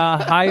like a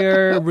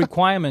higher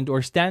requirement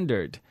or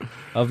standard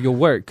of your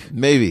work.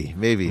 Maybe.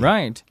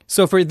 Right.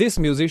 So for this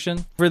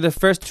musician, for the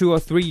first 2 or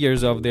 3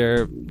 years of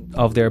their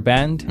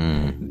band,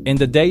 in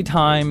the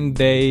daytime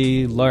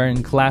they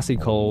learn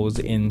classicals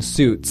in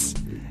suits,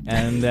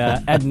 and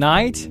at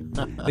night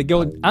they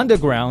go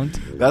underground.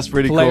 That's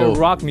pretty play cool.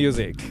 rock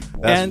music.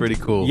 That's pretty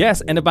cool.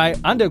 Yes, and by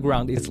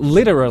underground, it's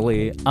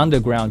literally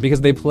underground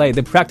because they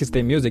practice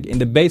their music in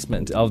the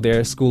basement of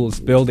their school's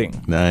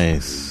building.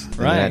 Nice. And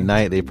Right. at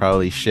night they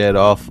probably shed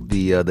off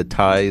the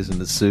ties and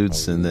the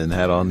suits and then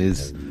had on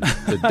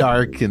the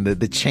dark and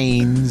the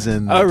chains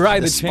and Oh, right,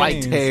 the the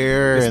spiked chains,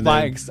 hair the and then-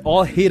 spikes,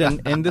 all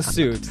hidden in the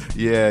suit.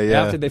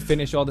 yeah. After they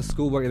finish all the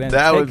schoolwork, then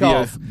that would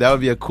take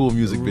be off, a cool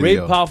music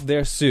video. rip off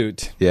their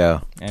suit,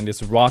 Yeah, and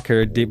it's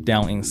rocker deep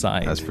down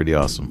inside. that's pretty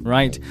awesome.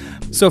 Right.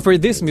 So for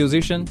this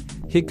musician,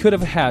 he could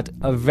have had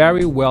a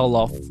very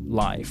well-off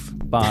life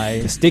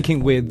by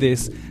sticking with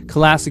this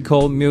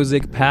classical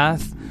music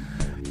path.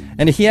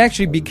 And he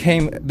actually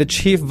became the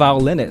chief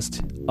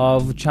violinist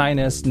of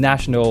China's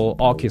national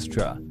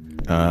orchestra.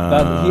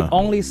 But he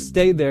only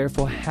stayed there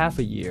for half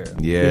a year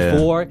Yeah.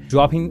 before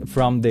dropping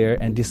from there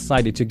and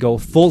decided to go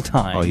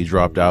full-time Oh, he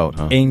dropped out,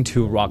 huh?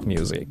 into rock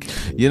music.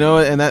 You know,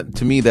 and that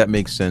to me that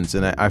makes sense.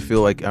 And I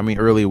feel like, I mean,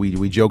 earlier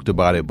we joked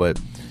about it, but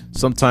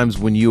sometimes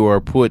when you are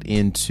put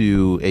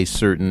into a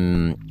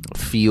certain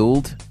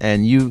field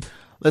and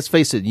let's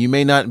face it, you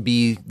may not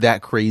be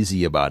that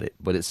crazy about it,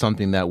 but it's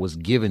something that was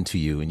given to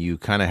you and you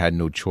kind of had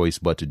no choice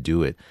but to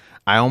do it.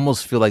 I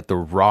almost feel like the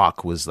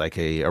rock was like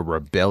a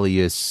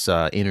rebellious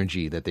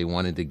energy that they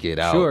wanted to get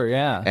out. Sure,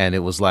 yeah. And it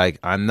was like,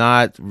 I'm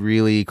not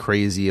really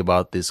crazy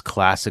about this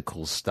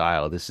classical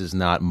style. This is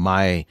not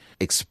my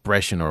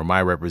expression or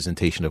my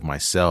representation of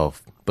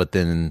myself. But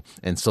then,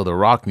 and so the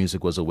rock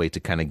music was a way to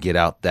kind of get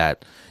out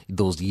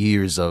those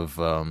years of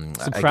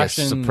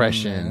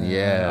suppression,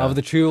 yeah, of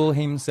the Chul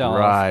himself.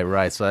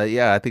 Right. So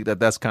I think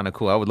that's kind of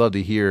cool. I would love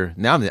to hear.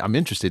 Now I'm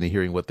interested in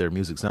hearing what their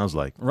music sounds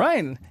like.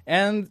 Right.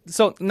 And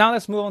so now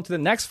let's move on to the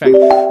next fact.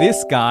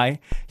 This guy,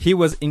 he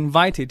was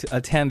invited to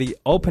attend the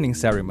opening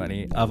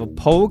ceremony of a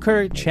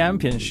poker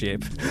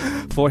championship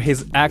for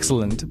his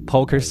excellent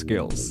poker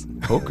skills.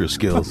 Poker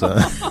skills, huh?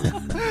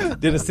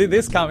 Didn't see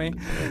this coming.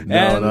 No,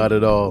 And not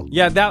at all.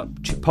 yeah, that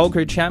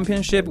poker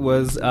championship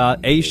was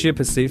Asia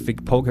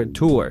Pacific Poker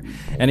Tour,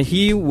 and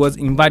he was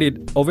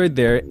invited over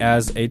there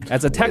as a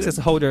Texas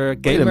holder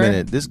gamer. Wait a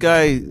minute. This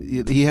guy,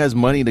 he has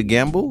money to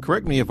gamble?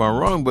 Correct me if I'm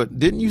wrong, but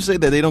didn't you say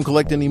that they don't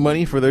collect any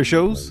money for their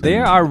shows?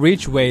 There are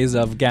rich ways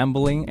of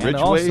gambling, and Rich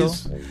also,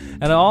 ways?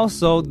 and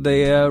also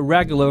the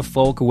regular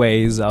folk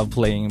ways of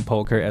playing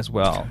poker as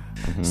well.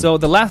 So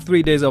the last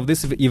 3 days of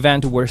this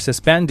event were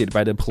suspended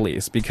by the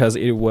police because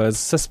it was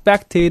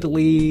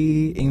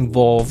suspectedly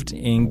involved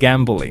in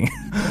gambling.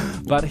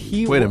 But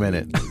he Wait a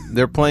minute.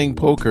 They're playing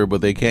poker,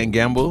 but they can't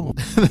gamble?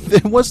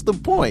 Then what's the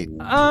point?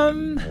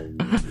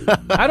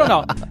 I don't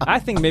know. I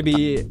think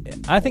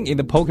in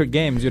the poker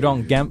games you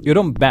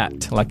don't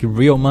bet like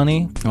real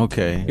money.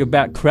 Okay. You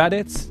bet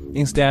credits.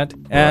 instead.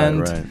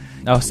 And right.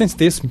 now, since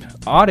this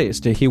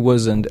artist, he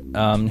wasn't,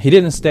 he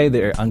didn't stay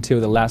there until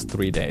the last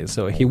 3 days,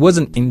 so he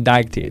wasn't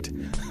indicted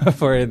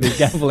for the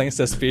gambling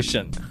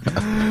suspicion.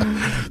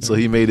 So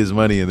he made his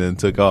money and then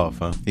took off,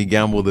 huh? He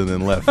gambled and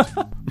then left.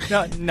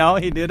 No,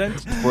 he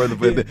didn't.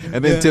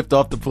 And then tipped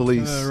off the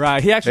police.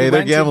 Right, he actually Hey, they're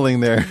went to gambling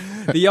there.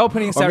 the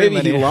opening Or ceremony.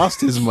 maybe he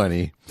lost his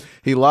money.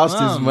 He lost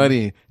his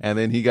money and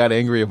then he got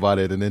angry about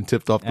it and then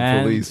tipped off the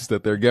And- police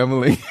that they're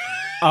gambling.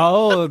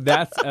 Oh,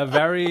 that's a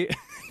very.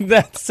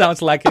 That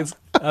sounds like it's.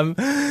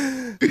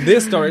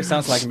 This story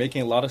sounds like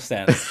making a lot of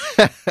sense.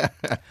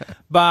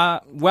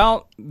 But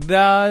well,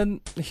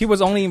 he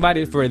was only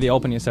invited for the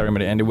opening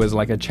ceremony, and it was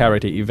like a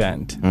charity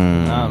event.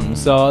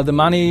 So the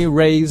money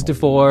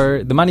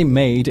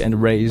made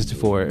and raised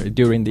for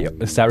during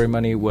the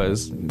ceremony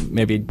was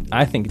maybe,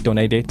 I think,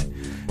 donated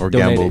Or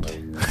gambled.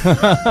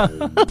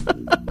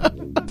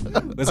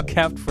 Was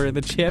kept for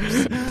the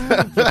chips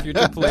for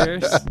future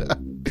players.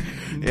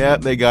 Yeah,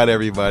 they got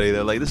everybody.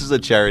 They're like, this is a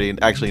charity.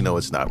 And actually, no,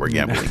 it's not. We're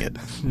gambling it.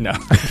 No,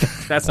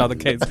 that's not the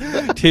case.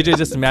 TJ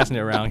just messing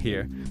around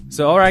here.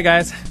 So, all right,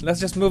 guys, let's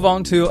just move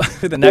on to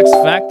the next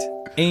fact.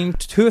 In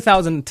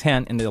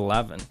 2010 and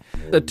 11,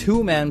 the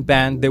two-man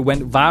band, they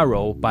went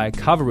viral by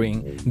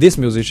covering this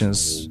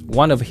musician's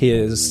one of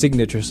his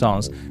signature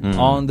songs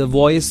on The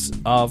Voice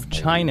of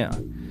China.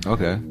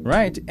 Okay.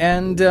 Right,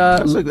 and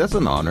That's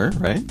an honor,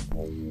 right?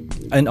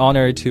 an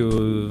honor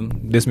to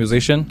this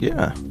musician.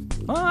 Yeah.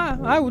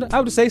 I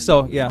would say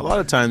so. Yeah. A lot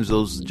of times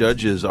those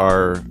judges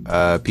are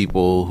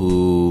people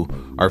who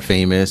are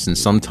famous, and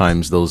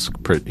sometimes those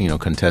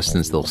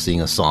contestants, they'll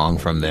sing a song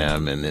from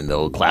them and then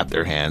they'll clap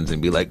their hands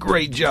and be like,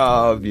 great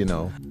job,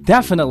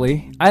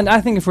 Definitely. And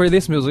I think for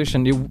this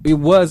musician, it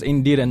was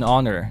indeed an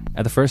honor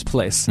at the first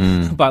place.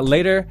 But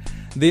later,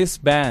 this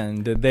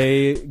band,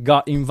 they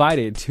got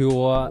invited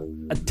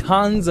to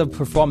tons of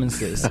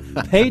performances,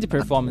 paid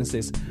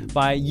performances,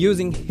 by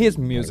using his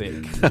music.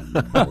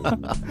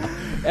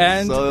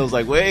 And So it was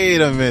like, wait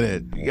a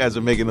minute, you guys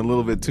are making a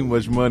little bit too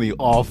much money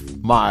off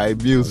my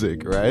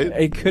music, right?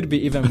 it could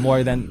be even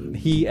more than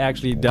he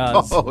actually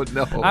does. Oh,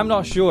 no. I'm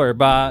not sure,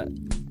 but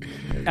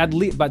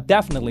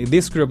definitely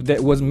this group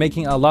that was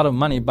making a lot of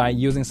money by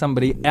using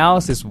somebody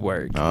else's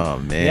work. Oh,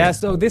 man. Yeah,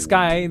 so this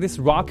guy, this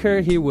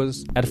rocker, he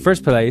was at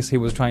first place, he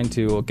was trying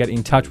to get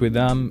in touch with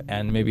them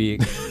and maybe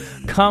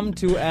come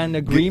to an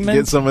agreement.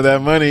 Get some of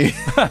that money.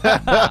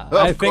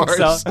 I think so.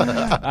 course.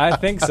 I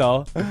think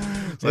so.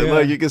 It's like,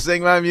 look, you can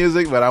sing my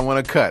music, but I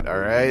want to cut, all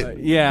right?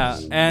 Yeah,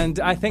 and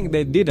I think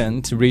they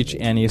didn't reach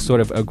any sort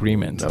of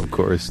agreement. Of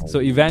course. So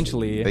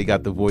eventually, They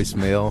got the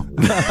voicemail.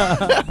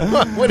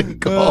 What is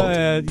it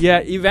called?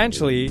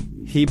 eventually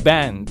he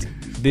banned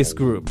this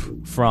group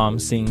from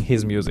singing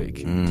his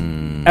music.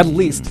 At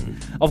least,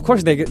 of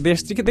course, they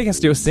can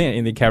still sing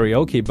in the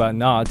karaoke, but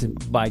not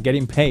by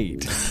getting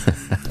paid.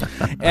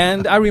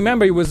 And I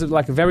remember it was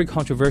like very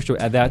controversial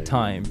at that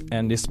time,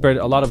 and it spurred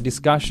a lot of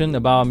discussion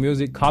about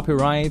music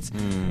copyrights.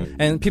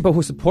 And people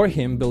who support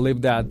him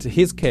believe that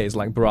his case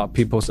like brought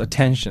people's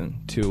attention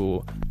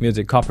to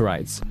music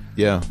copyrights.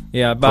 Yeah.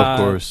 Yeah, but Of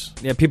course.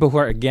 yeah, people who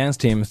are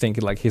against him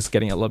think like he's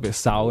getting a little bit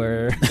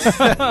sour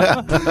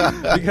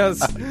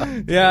because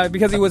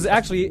it was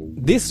actually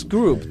this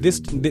group,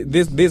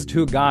 these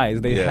two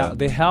guys.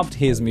 They helped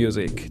his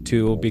music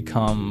to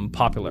become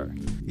popular.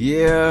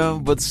 Yeah,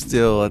 but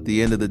still, at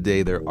the end of the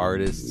day, they're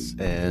artists,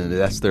 and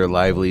that's their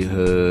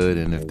livelihood,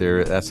 and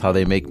that's how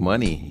they make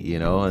money,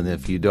 And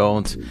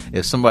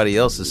if somebody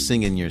else is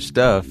singing your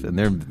stuff, and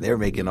they're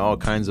making all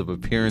kinds of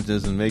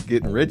appearances and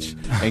getting rich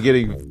and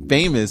getting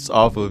famous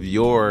off of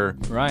your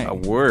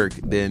work,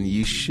 then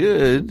you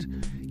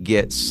should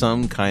get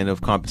some kind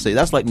of compensation.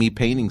 That's like me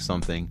painting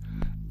something,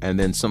 and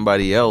then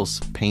somebody else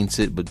paints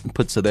it, but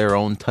puts their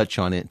own touch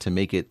on it to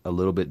make it a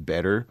little bit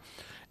better.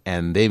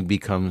 And they've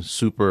become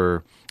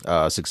super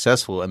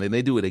successful, and then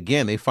they do it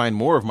again. They find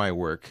more of my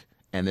work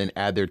and then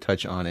add their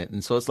touch on it.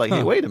 And so it's like,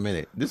 hey, wait a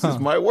minute. This is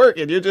my work,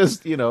 and you're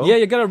just, Yeah,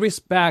 you gotta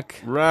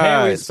respect. Right.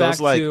 Pay respect so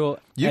it's like, to,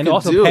 you and could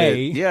also do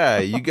pay. it. Yeah,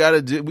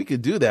 we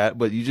could do that,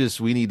 but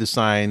we need to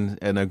sign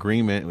an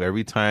agreement where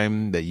every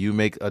time that you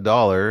make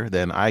 $1,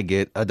 then I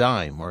get a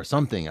dime or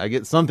something. I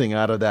get something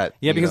out of that.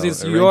 Yeah, because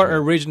it's your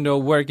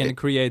original work and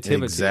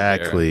creativity.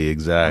 Exactly.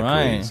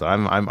 Right. So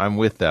I'm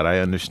with that. I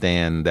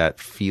understand that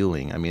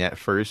feeling. I mean, at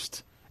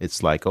first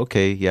it's like,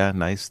 okay, yeah,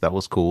 nice, that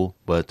was cool,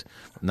 but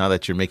now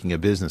that you're making a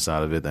business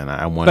out of it, then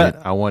I want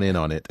in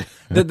on it.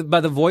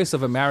 But the Voice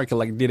of America,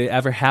 like, did it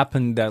ever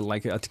happen that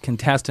like a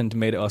contestant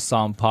made a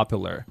song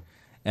popular,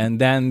 and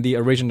then the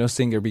original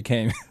singer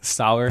became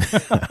sour?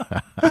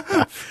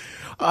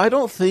 I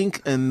don't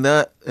think in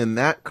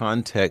that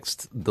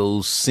context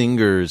those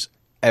singers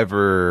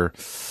ever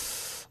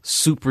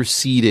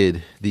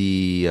superseded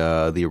the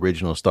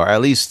original star. At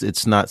least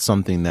it's not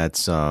something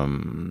that's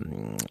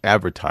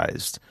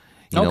advertised.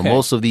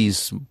 Most of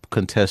these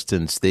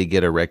contestants, they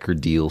get a record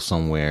deal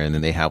somewhere, and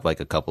then they have like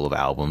a couple of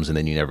albums, and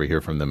then you never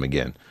hear from them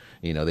again.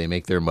 They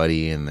make their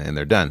money and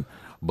they're done.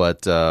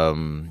 But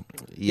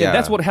yeah,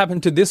 that's what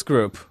happened to this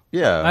group.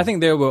 Yeah, I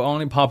think they were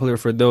only popular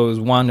for those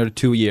 1 or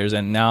 2 years,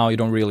 and now you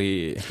don't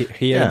really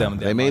hear them.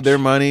 That they made much. their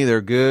money. They're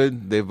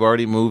good. They've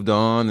already moved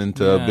on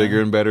into Yeah.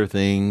 bigger and better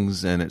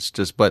things, and it's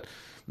just. But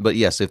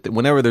yes,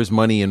 whenever there's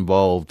money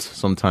involved,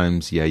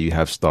 sometimes you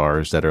have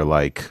stars that are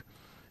like,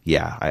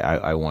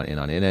 I want in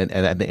on it,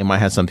 and it might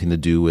have something to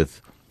do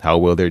with how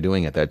well they're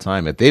doing at that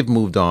time. If they've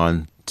moved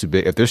on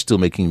if they're still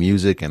making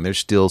music and they're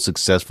still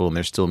successful and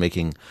they're still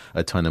making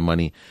a ton of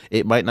money,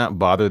 it might not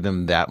bother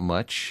them that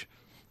much.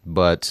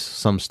 But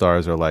some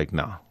stars are like,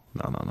 no,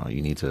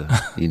 you need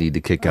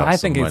to kick out. I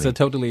think some it's money. a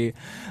totally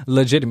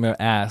legitimate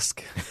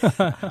ask.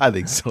 I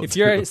think so. If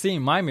you're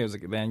seeing my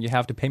music, then you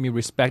have to pay me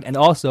respect and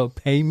also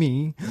pay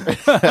me.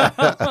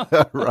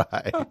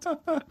 Right.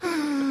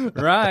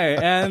 Right.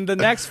 And the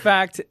next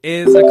fact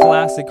is a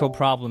classical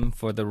problem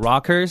for the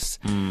rockers.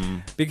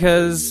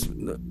 Because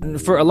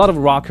for a lot of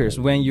rockers,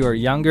 when you're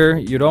younger,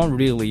 you don't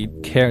really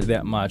care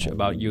that much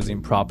about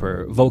using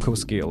proper vocal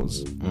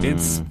skills.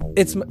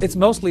 It's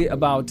mostly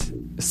about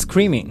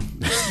screaming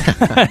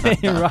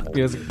in rock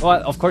music.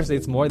 Well, of course,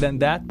 it's more than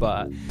that.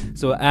 But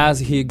so as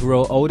he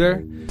grew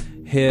older,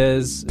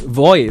 his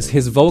voice,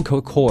 his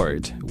vocal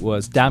cord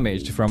was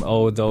damaged from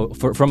all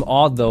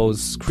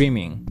those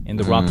screaming in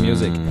the rock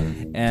music.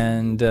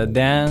 And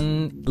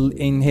then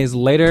in his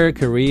later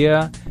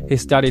career, he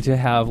started to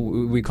have,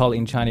 we call it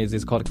in Chinese,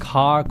 it's called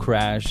car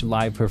crash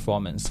live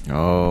performance.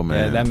 Oh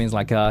man, That means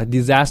like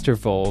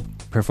disasterful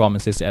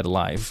performances at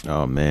live.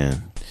 Oh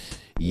man,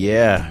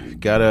 yeah,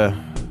 gotta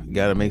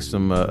make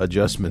some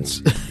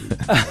adjustments.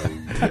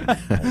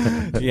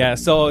 Yeah,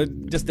 so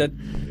just that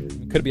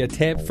could be a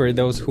tip for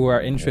those who are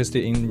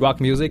interested in rock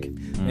music.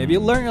 Maybe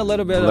learn a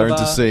little bit Learn of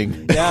to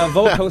sing. Yeah,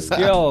 vocal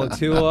skill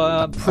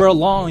to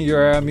prolong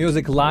your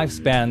music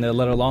lifespan a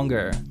little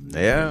longer.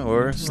 Yeah,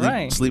 or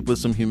sleep with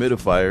some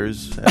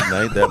humidifiers at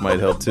night. That might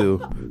help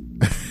too.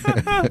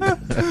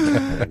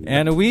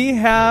 And we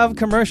have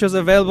commercials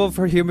available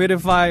for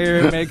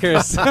humidifier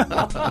makers.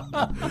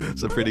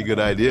 It's a pretty good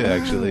idea,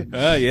 actually.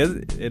 Yes,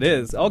 it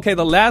is. Okay,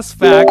 the last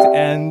fact,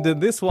 and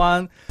this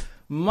one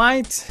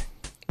might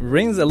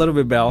rings a little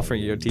bit bell for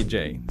you,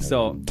 TJ.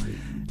 So,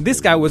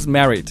 this guy was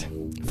married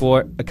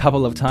for a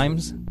couple of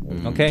times,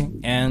 okay?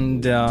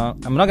 And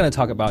I'm not going to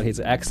talk about his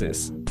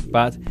exes,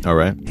 but All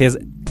right. his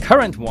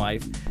current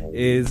wife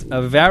is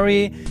a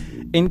very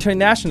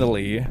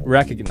internationally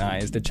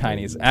recognized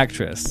Chinese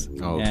actress.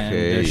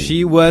 Okay. And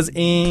she was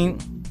in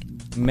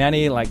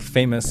many like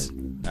famous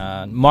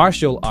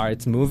martial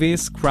arts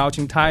movies: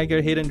 Crouching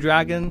Tiger, Hidden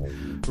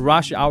Dragon,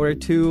 Rush Hour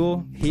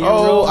 2, Hero.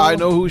 Oh, I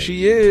know who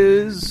she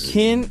is.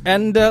 King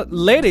and the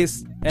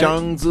latest.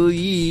 Zhang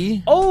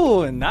Ziyi.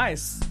 Oh,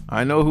 nice.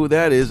 I know who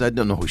that is. I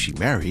don't know who she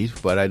married,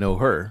 but I know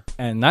her.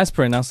 And nice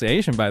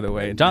pronunciation, by the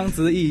way. Zhang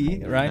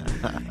Ziyi, right?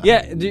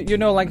 Yeah, you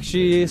know, like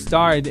she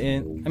starred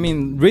in,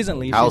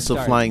 recently. House she of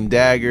starred- Flying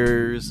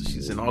Daggers.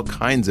 She's in all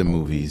kinds of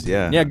movies.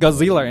 Yeah. Yeah,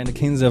 Godzilla and the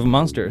Kings of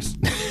Monsters.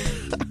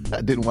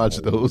 I didn't watch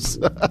those.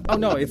 Oh,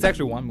 no, it's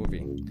actually one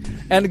movie.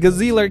 And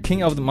Godzilla,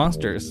 King of the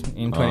Monsters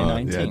in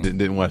 2019. Yeah,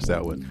 didn't watch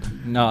that one.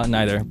 No,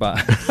 neither, but.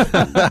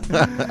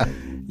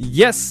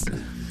 Yes.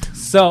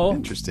 So,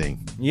 Interesting.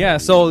 yeah,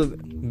 so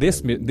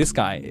this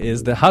guy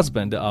is the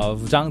husband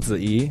of Zhang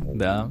Ziyi,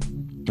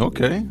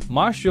 Okay.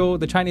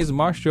 the Chinese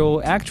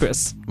martial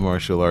actress.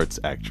 Martial arts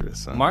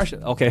actress. Huh?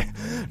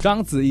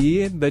 Zhang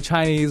Ziyi, the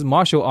Chinese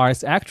martial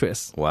arts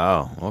actress.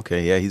 Wow.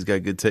 Okay. Yeah, he's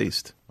got good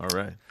taste. All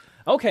right.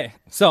 Okay,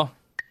 so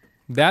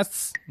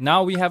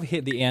now we have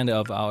hit the end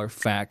of our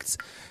facts.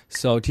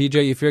 So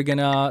TJ, if you're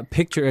gonna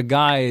picture a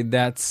guy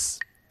that's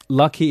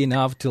lucky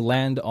enough to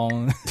land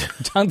on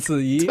Zhang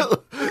Ziyi,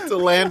 To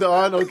land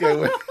on? Okay.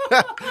 Wait.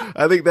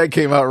 I think that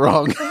came out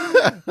wrong.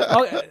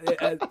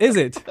 is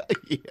it?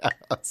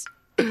 Yes.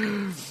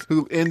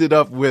 Who ended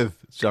up with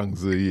Zhang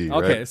Ziyi,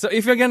 Okay, right? so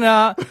if you're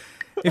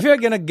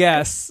gonna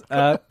guess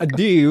a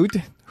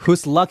dude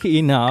who's lucky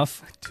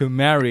enough to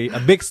marry a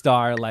big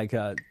star like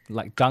Zhang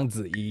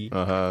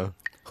Ziyi,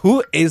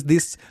 who is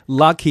this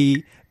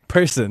lucky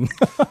person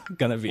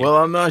gonna be? Well,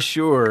 I'm not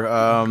sure.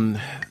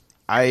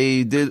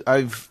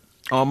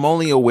 I'm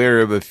only aware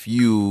of a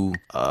few.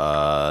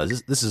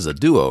 This is a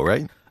duo,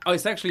 right? Oh,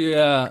 it's actually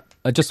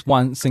just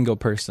one single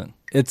person.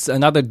 It's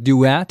another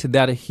duet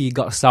that he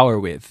got sour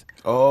with.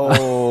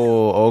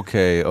 Oh,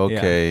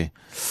 okay.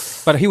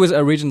 But he was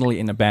originally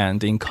in a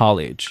band in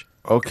college.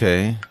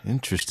 Okay,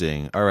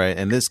 interesting. All right,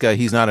 and this guy,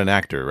 he's not an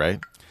actor, right?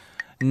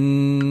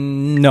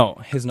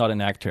 No, he's not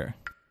an actor.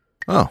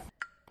 Oh,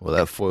 well,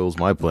 that foils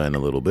my plan a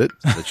little bit,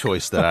 the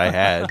choice that I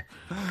had.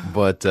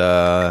 But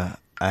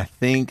I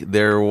think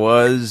there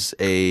was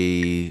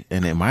and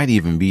it might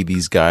even be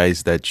these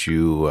guys that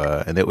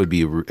and it would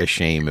be a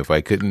shame if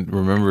I couldn't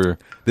remember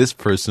this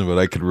person, but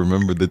I could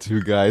remember the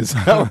two guys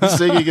that were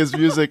singing his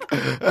music.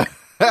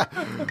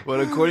 But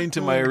according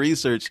to my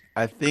research,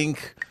 I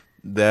think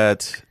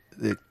that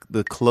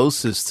the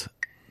closest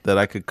that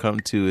I could come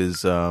to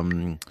is,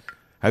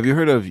 have you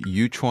heard of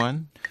Yu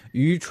Chuan?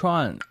 Yu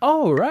Chuan.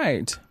 Oh,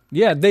 right.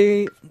 Yeah,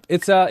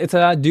 it's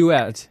a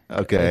duet.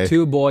 Okay.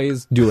 Two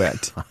boys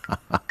duet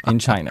in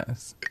China.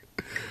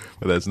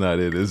 Well, that's not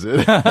it, is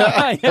it?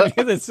 Yeah,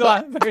 because it's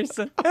one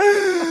person.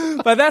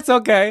 But that's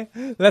okay.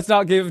 Let's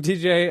not give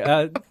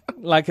TJ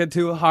like a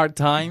too hard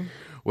time.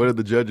 What did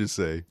the judges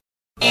say?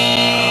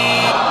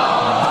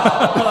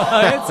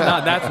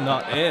 That's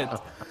not it.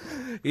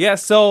 Yeah,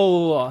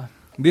 so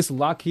this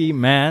lucky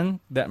man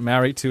that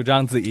married to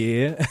Zhang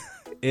Ziyi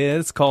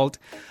is called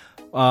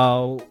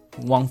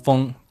Wang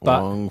Feng.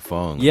 Wang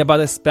Feng. Yeah, but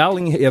the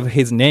spelling of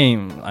his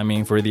name, I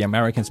mean, for the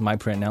Americans might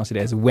pronounce it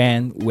as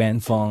Wen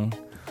Feng.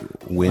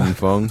 Wen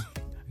Feng.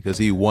 Because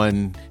he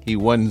won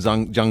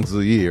Zhang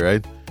Ziyi,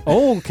 right?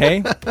 Oh,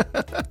 okay.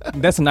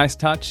 That's a nice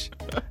touch.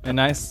 A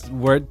nice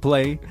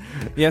wordplay.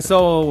 Yeah,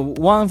 so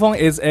Wang Feng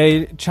is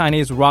a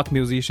Chinese rock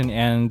musician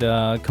and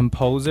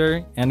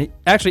composer. And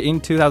actually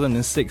in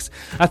 2006,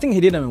 I think he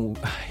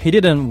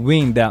didn't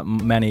win that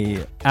many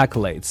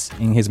accolades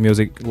in his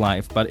music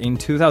life. But in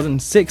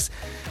 2006,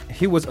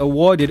 he was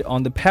awarded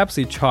on the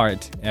Pepsi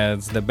chart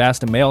as the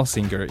best male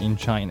singer in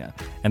China.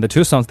 And the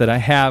two songs that I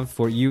have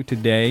for you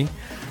today,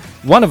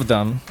 one of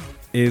them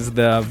is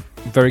the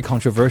very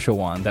controversial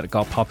one that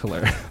got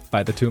popular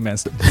by the two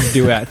men's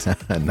duet.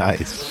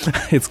 Nice.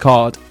 It's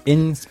called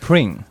In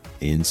Spring.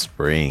 In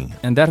Spring.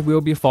 And that will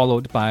be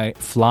followed by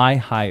Fly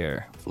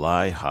Higher.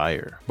 Fly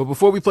Higher. But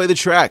before we play the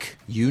track,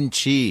 Yoon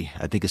Chi,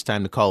 I think it's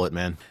time to call it,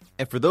 man.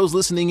 And for those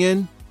listening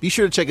in, be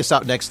sure to check us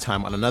out next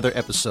time on another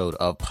episode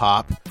of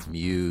Pop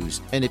Muse.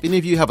 And if any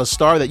of you have a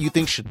star that you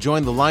think should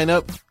join the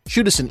lineup,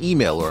 shoot us an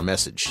email or a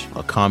message,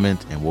 a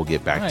comment, and we'll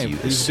get back to you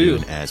as please do.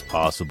 soon as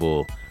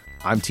possible.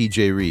 I'm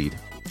TJ Reed.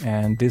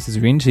 And this is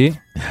Rinchi.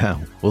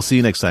 We'll see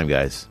you next time,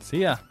 guys.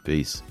 See ya.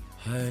 Peace.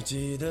 还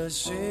记得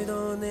许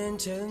多年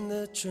前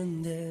的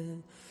春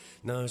天，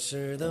那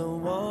时的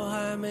我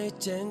还没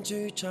剪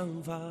去长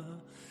发，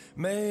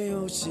没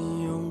有信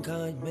用卡，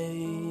没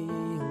有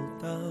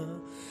他，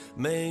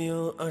没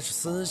有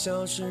24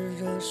小时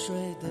热水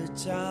的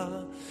家。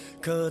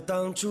可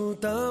当初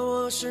的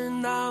我是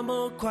那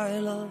么快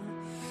乐，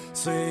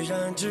虽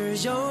然只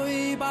有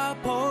一把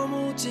破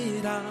木吉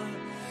他，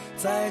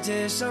在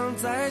街上，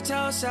在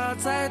桥下，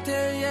在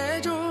田野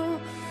中。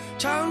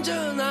唱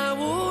着那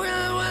无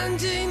人问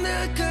津的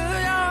歌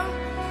谣，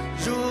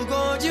如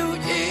果有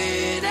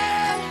一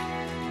天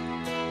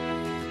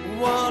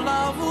我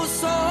老无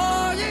所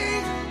依，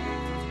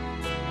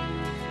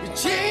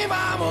请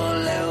把我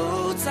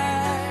留在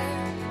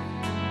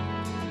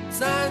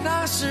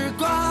那时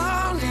光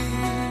里。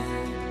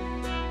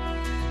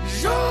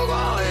如果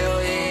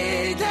有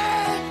一天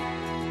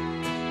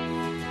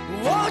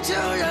我就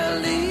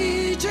人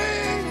离去，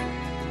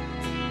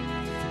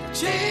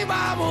请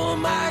把我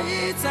埋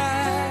在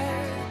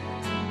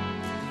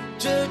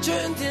这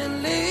春天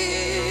里。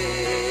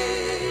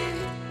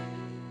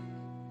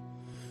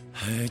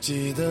还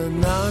记得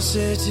那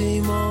些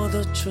寂寞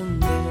的春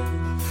天，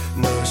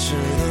那时的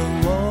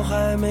我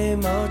还没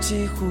冒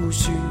起胡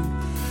须，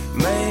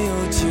没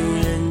有情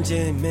人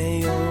节，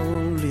没有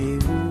礼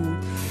物，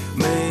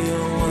没有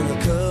我那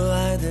可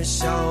爱的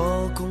小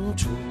公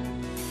主。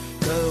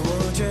可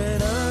我觉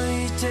得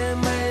一切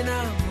没那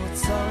么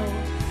糟，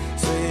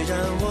虽然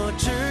我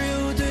只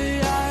有对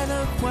爱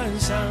的幻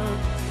想，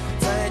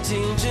在清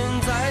晨，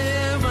在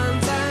夜晚，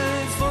在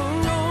风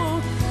中，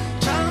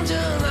唱着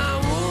那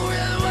无人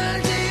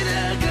问津的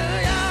歌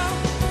谣。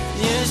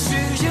也许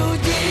有一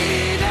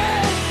天，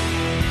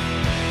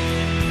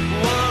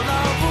我老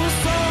无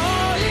所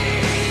依，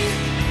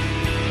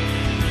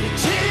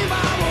请把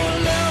我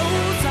留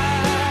在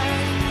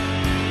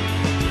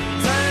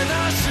那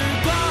时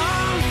光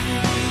里。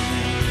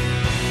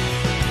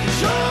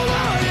如果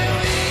有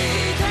一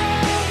天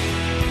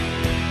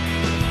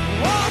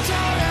我悄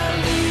然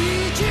离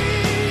去，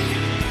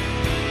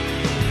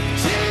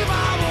请把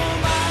我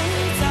埋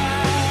在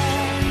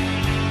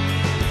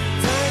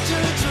这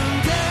春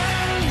天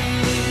里，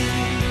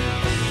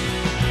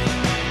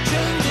春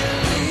天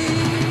里。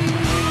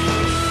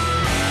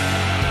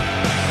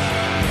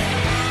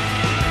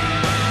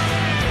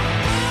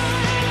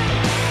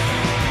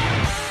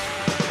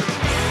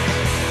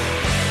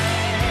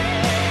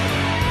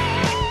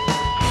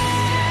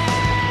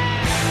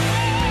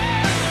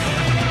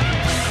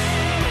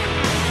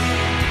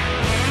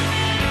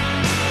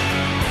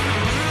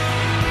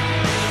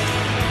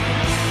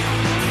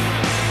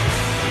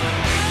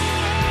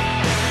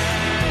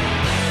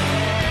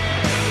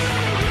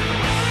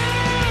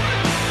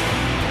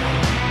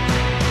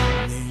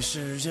你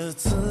是这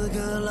刺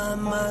客烂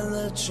漫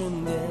了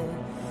春天，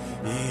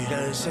依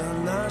然像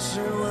那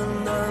时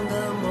温暖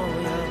的模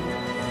样。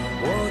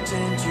我剪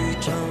去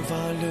长发，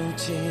留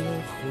起了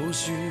胡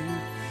须，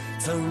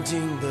曾经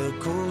的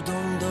苦痛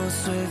都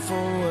随风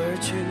而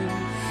去，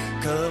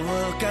可我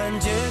感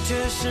觉却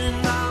是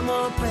那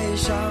么悲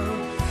伤。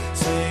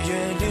岁月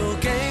留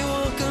给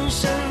我更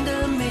深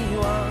的迷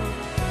惘，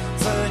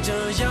在这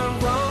阳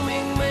光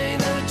明媚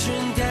的春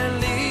天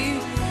里，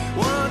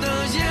我的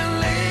眼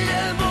泪忍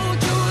不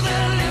住的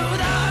流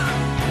淌。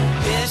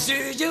也许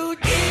有一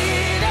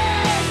天，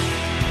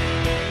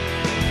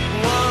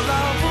我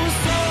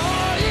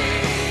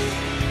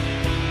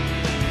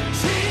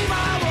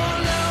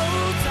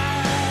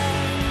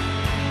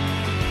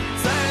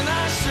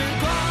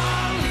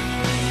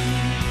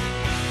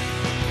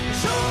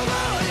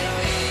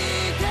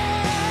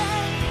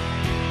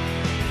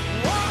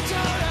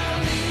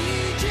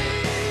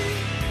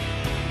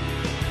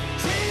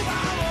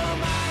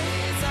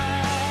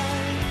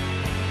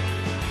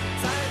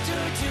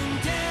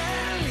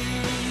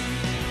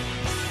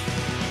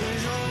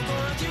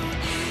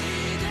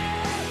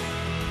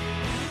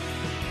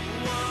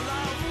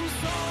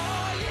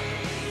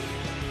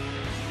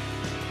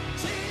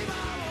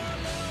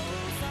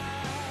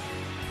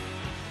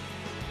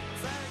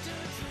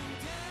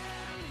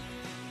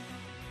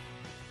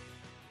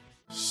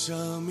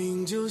生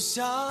命就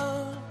像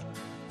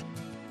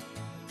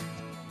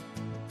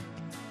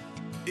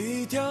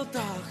一条大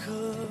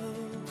河，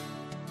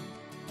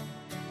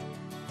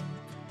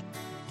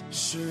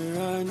时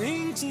而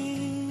宁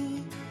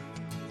静，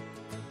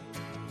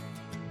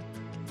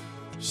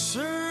时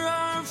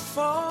而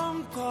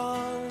疯狂。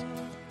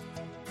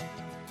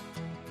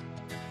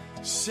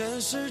现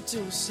实就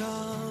像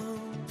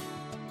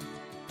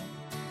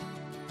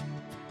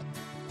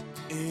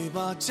一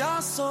把枷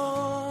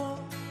锁，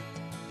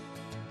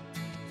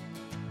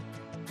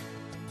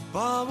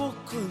把我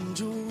困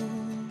住，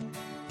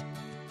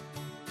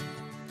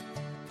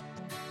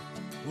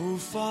无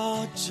法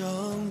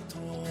挣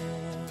脱。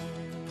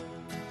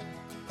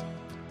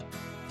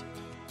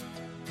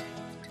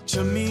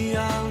这谜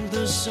样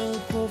的生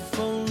活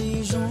锋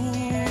利如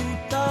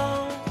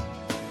刀，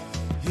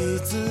一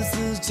次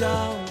次将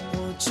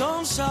我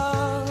重伤。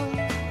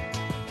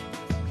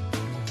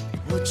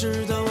我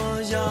知道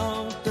我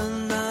要的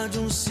那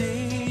种幸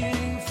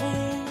福，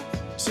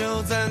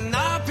就在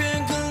那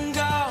片更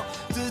高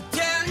的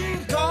天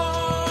空。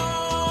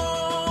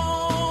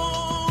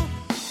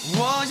我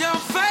要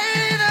飞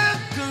得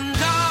更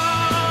高，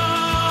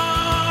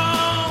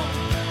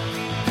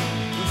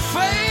飞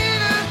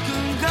得更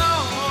高，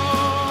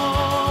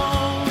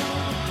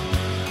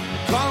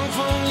狂风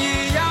一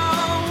样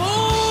舞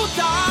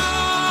蹈，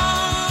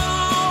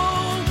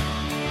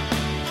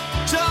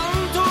挣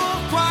脱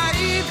怀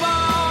抱。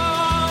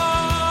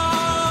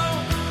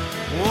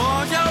我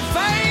要飞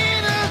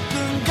得更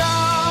高，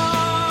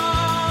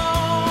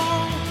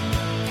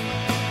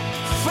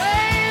飞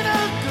得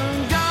更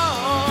高，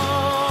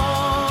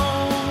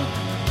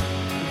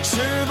翅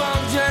膀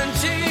卷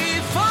起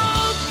风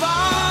暴，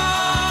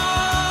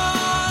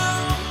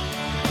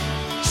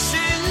心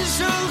声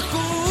呼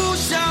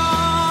啸，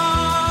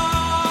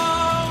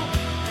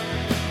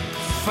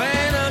飞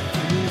得更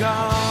高，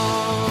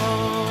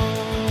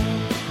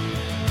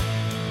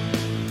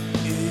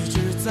一直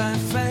在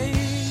飞，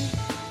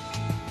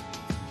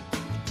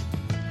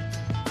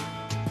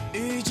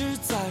一直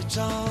在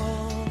找，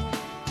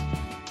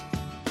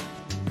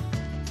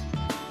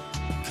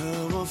可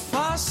我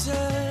发现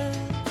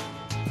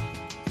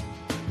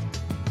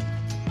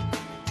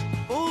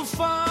无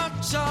法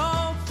找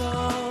到。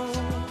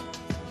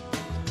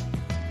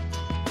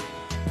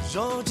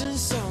若真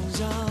想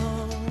要，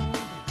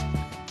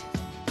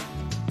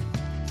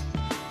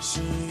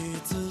是一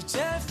次解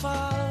放，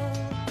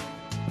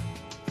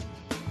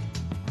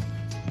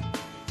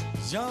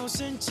要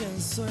先剪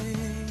碎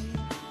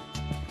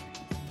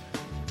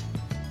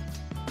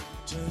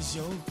这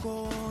有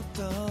过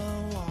的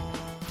网。